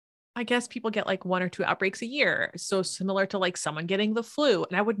 I guess people get like 1 or 2 outbreaks a year. So similar to like someone getting the flu.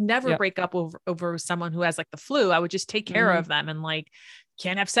 And I would never break up over someone who has like the flu. I would just take care of them and like,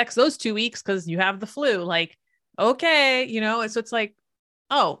 can't have sex those 2 weeks because you have the flu. Like, okay, so it's like,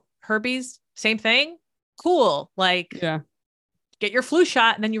 oh, herpes, same thing. Cool. Like, get your flu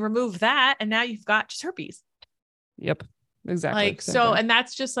shot and then you remove that. And now you've got just herpes. Yep. Exactly. Like, so, and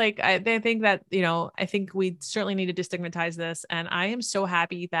that's just like, I think that, I think we certainly need to destigmatize this. And I am so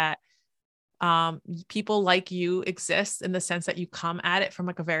happy that people like you exist in the sense that you come at it from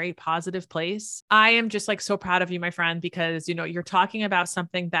like a very positive place. I am just like so proud of you, my friend, because, you're talking about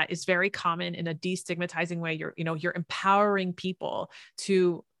something that is very common in a destigmatizing way. You're empowering people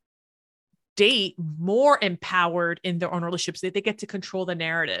to date more empowered in their own relationships. They get to control the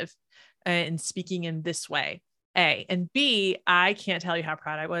narrative and speaking in this way. A and B, I can't tell you how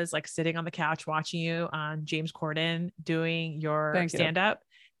proud I was like sitting on the couch watching you on James Corden doing your stand-up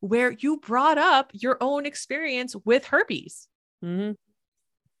where you brought up your own experience with herpes. Mm-hmm.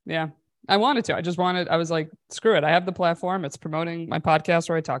 Yeah, I wanted to. I was like, screw it. I have the platform. It's promoting my podcast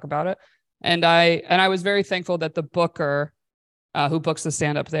where I talk about it. And I was very thankful that the booker who books the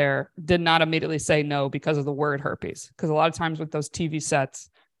stand-up there did not immediately say no because of the word herpes. Because a lot of times with those TV sets,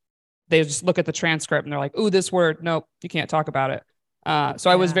 they just look at the transcript and they're like, ooh, this word, nope, you can't talk about it. So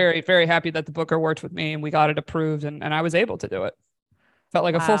I was very, very happy that the booker worked with me and we got it approved and I was able to do it. Felt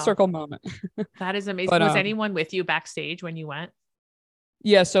like a full circle moment. That is amazing. But, was anyone with you backstage when you went?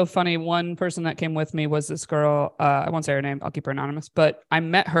 Yeah. So funny. One person that came with me was this girl. I won't say her name. I'll keep her anonymous, but I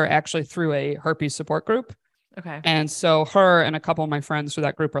met her actually through a herpes support group. Okay. And so her and a couple of my friends through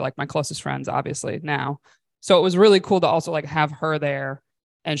that group are like my closest friends, obviously now. So it was really cool to also like have her there.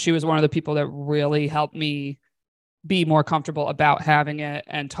 And she was one of the people that really helped me be more comfortable about having it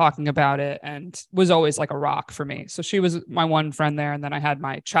and talking about it and was always like a rock for me. So she was my one friend there. And then I had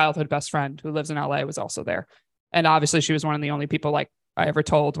my childhood best friend who lives in LA was also there. And obviously she was one of the only people like I ever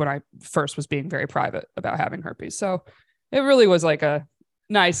told when I first was being very private about having herpes. So it really was like a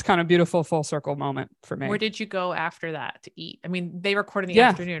nice kind of beautiful full circle moment for me. Where did you go after that to eat? I mean, they record in the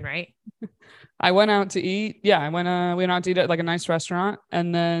afternoon, right? I went out to eat. Yeah, we went out to eat at like a nice restaurant,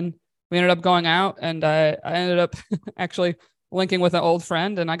 and then we ended up going out, and I ended up actually linking with an old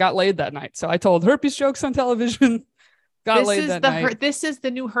friend, and I got laid that night. So I told herpes jokes on television. Got laid that night. This is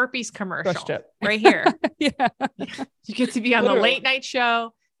the new herpes commercial right here. Yeah, you get to be on the late night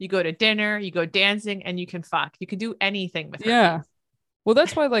show. You go to dinner, you go dancing, and you can fuck. You can do anything with herpes. Yeah. Well,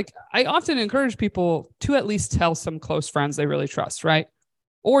 that's why like I often encourage people to at least tell some close friends they really trust, right?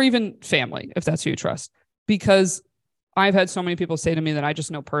 Or even family, if that's who you trust. Because I've had so many people say to me that I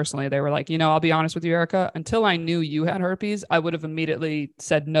just know personally, they were like, I'll be honest with you, Erica, until I knew you had herpes, I would have immediately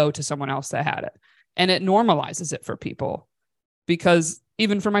said no to someone else that had it. And it normalizes it for people. Because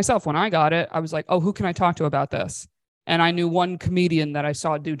even for myself, when I got it, I was like, oh, who can I talk to about this? And I knew one comedian that I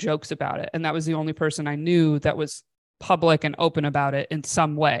saw do jokes about it. And that was the only person I knew that was public and open about it in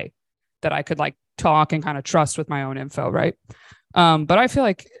some way that I could like talk and kind of trust with my own info. Right. But I feel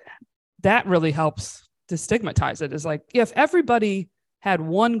like that really helps destigmatize it. Is like, if everybody had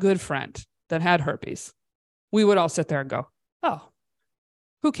one good friend that had herpes, we would all sit there and go, oh,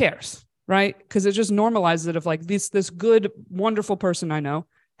 who cares? Right. Because it just normalizes it of like this good, wonderful person I know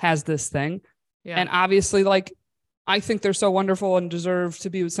has this thing. Yeah. And obviously, like, I think they're so wonderful and deserve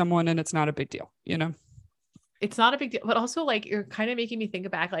to be with someone and it's not a big deal, it's not a big deal, but also like, you're kind of making me think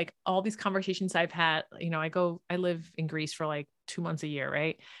back, like all these conversations I've had, I live in Greece for like 2 months a year.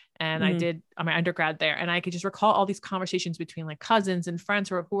 Right. And I did my undergrad there, and I could just recall all these conversations between like cousins and friends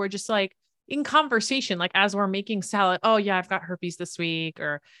who were just like in conversation, like as we're making salad. Oh yeah, I've got herpes this week,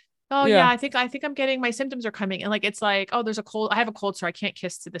 or, oh yeah, I think I'm getting, my symptoms are coming. And like, it's like, oh, there's a cold, I have a cold, so I can't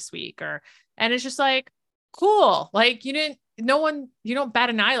kiss to this week. And it's just like, cool. Like you don't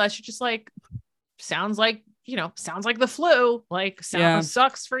bat an eyelash. You're just like, sounds like the flu, like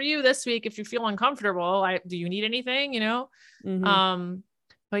sucks for you this week. If you feel uncomfortable, do you need anything,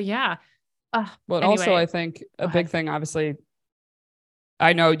 but yeah. Well, anyway, also I think a big thing, obviously,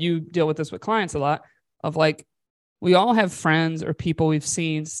 I know you deal with this with clients a lot, of like, we all have friends or people we've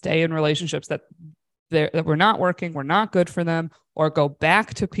seen stay in relationships that we're not working, we're not good for them, or go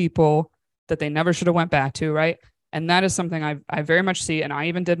back to people that they never should have went back to. Right. And that is something I very much see. And I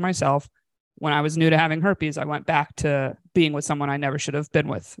even did myself when I was new to having herpes. I went back to being with someone I never should have been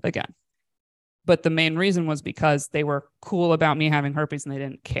with again. But the main reason was because they were cool about me having herpes and they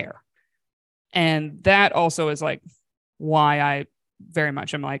didn't care. And that also is like why I very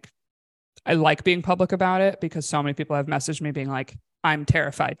much am like, I like being public about it, because so many people have messaged me being like, I'm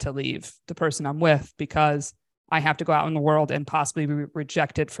terrified to leave the person I'm with because I have to go out in the world and possibly be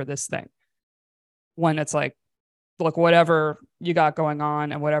rejected for this thing. When it's like, look, whatever you got going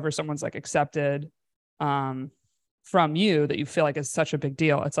on and whatever someone's like accepted from you that you feel like is such a big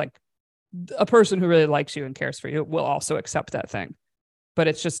deal, it's like a person who really likes you and cares for you will also accept that thing. But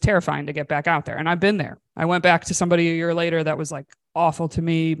it's just terrifying to get back out there. And I've been there. I went back to somebody a year later that was like awful to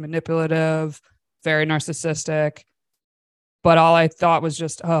me, manipulative, very narcissistic. But all I thought was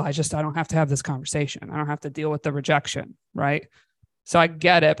just, I don't have to have this conversation. I don't have to deal with the rejection. Right. So I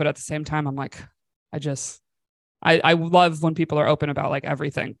get it. But at the same time, I'm like, I love when people are open about like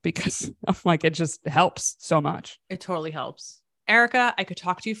everything, because I'm like, it just helps so much. It totally helps. Erica, I could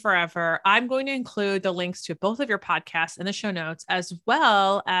talk to you forever. I'm going to include the links to both of your podcasts in the show notes, as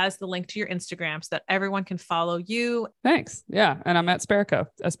well as the link to your Instagram, so that everyone can follow you. Thanks. Yeah. And I'm at Sperica,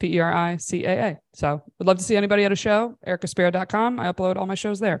 SPERICAA. So would love to see anybody at a show, ericaspera.com. I upload all my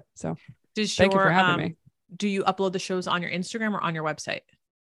shows there. So thank you for having me. Do you upload the shows on your Instagram or on your website?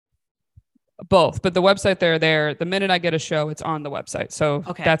 Both, but the website there, the minute I get a show, it's on the website. So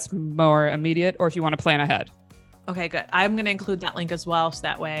that's more immediate, or if you want to plan ahead. Okay, good. I'm going to include that link as well, so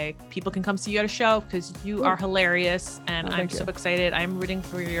that way people can come see you at a show, because you are hilarious, and I'm so excited. I'm rooting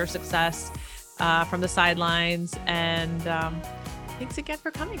for your success from the sidelines. And thanks again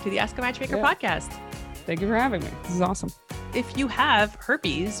for coming to the Ask a Matchmaker podcast. Thank you for having me. This is awesome. If you have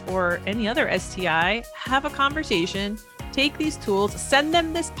herpes or any other STI, have a conversation, take these tools, send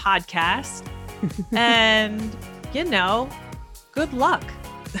them this podcast, and, good luck.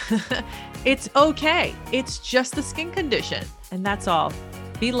 It's okay. It's just the skin condition. And that's all.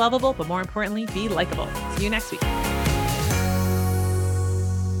 Be lovable, but more importantly, be likable. See you next week.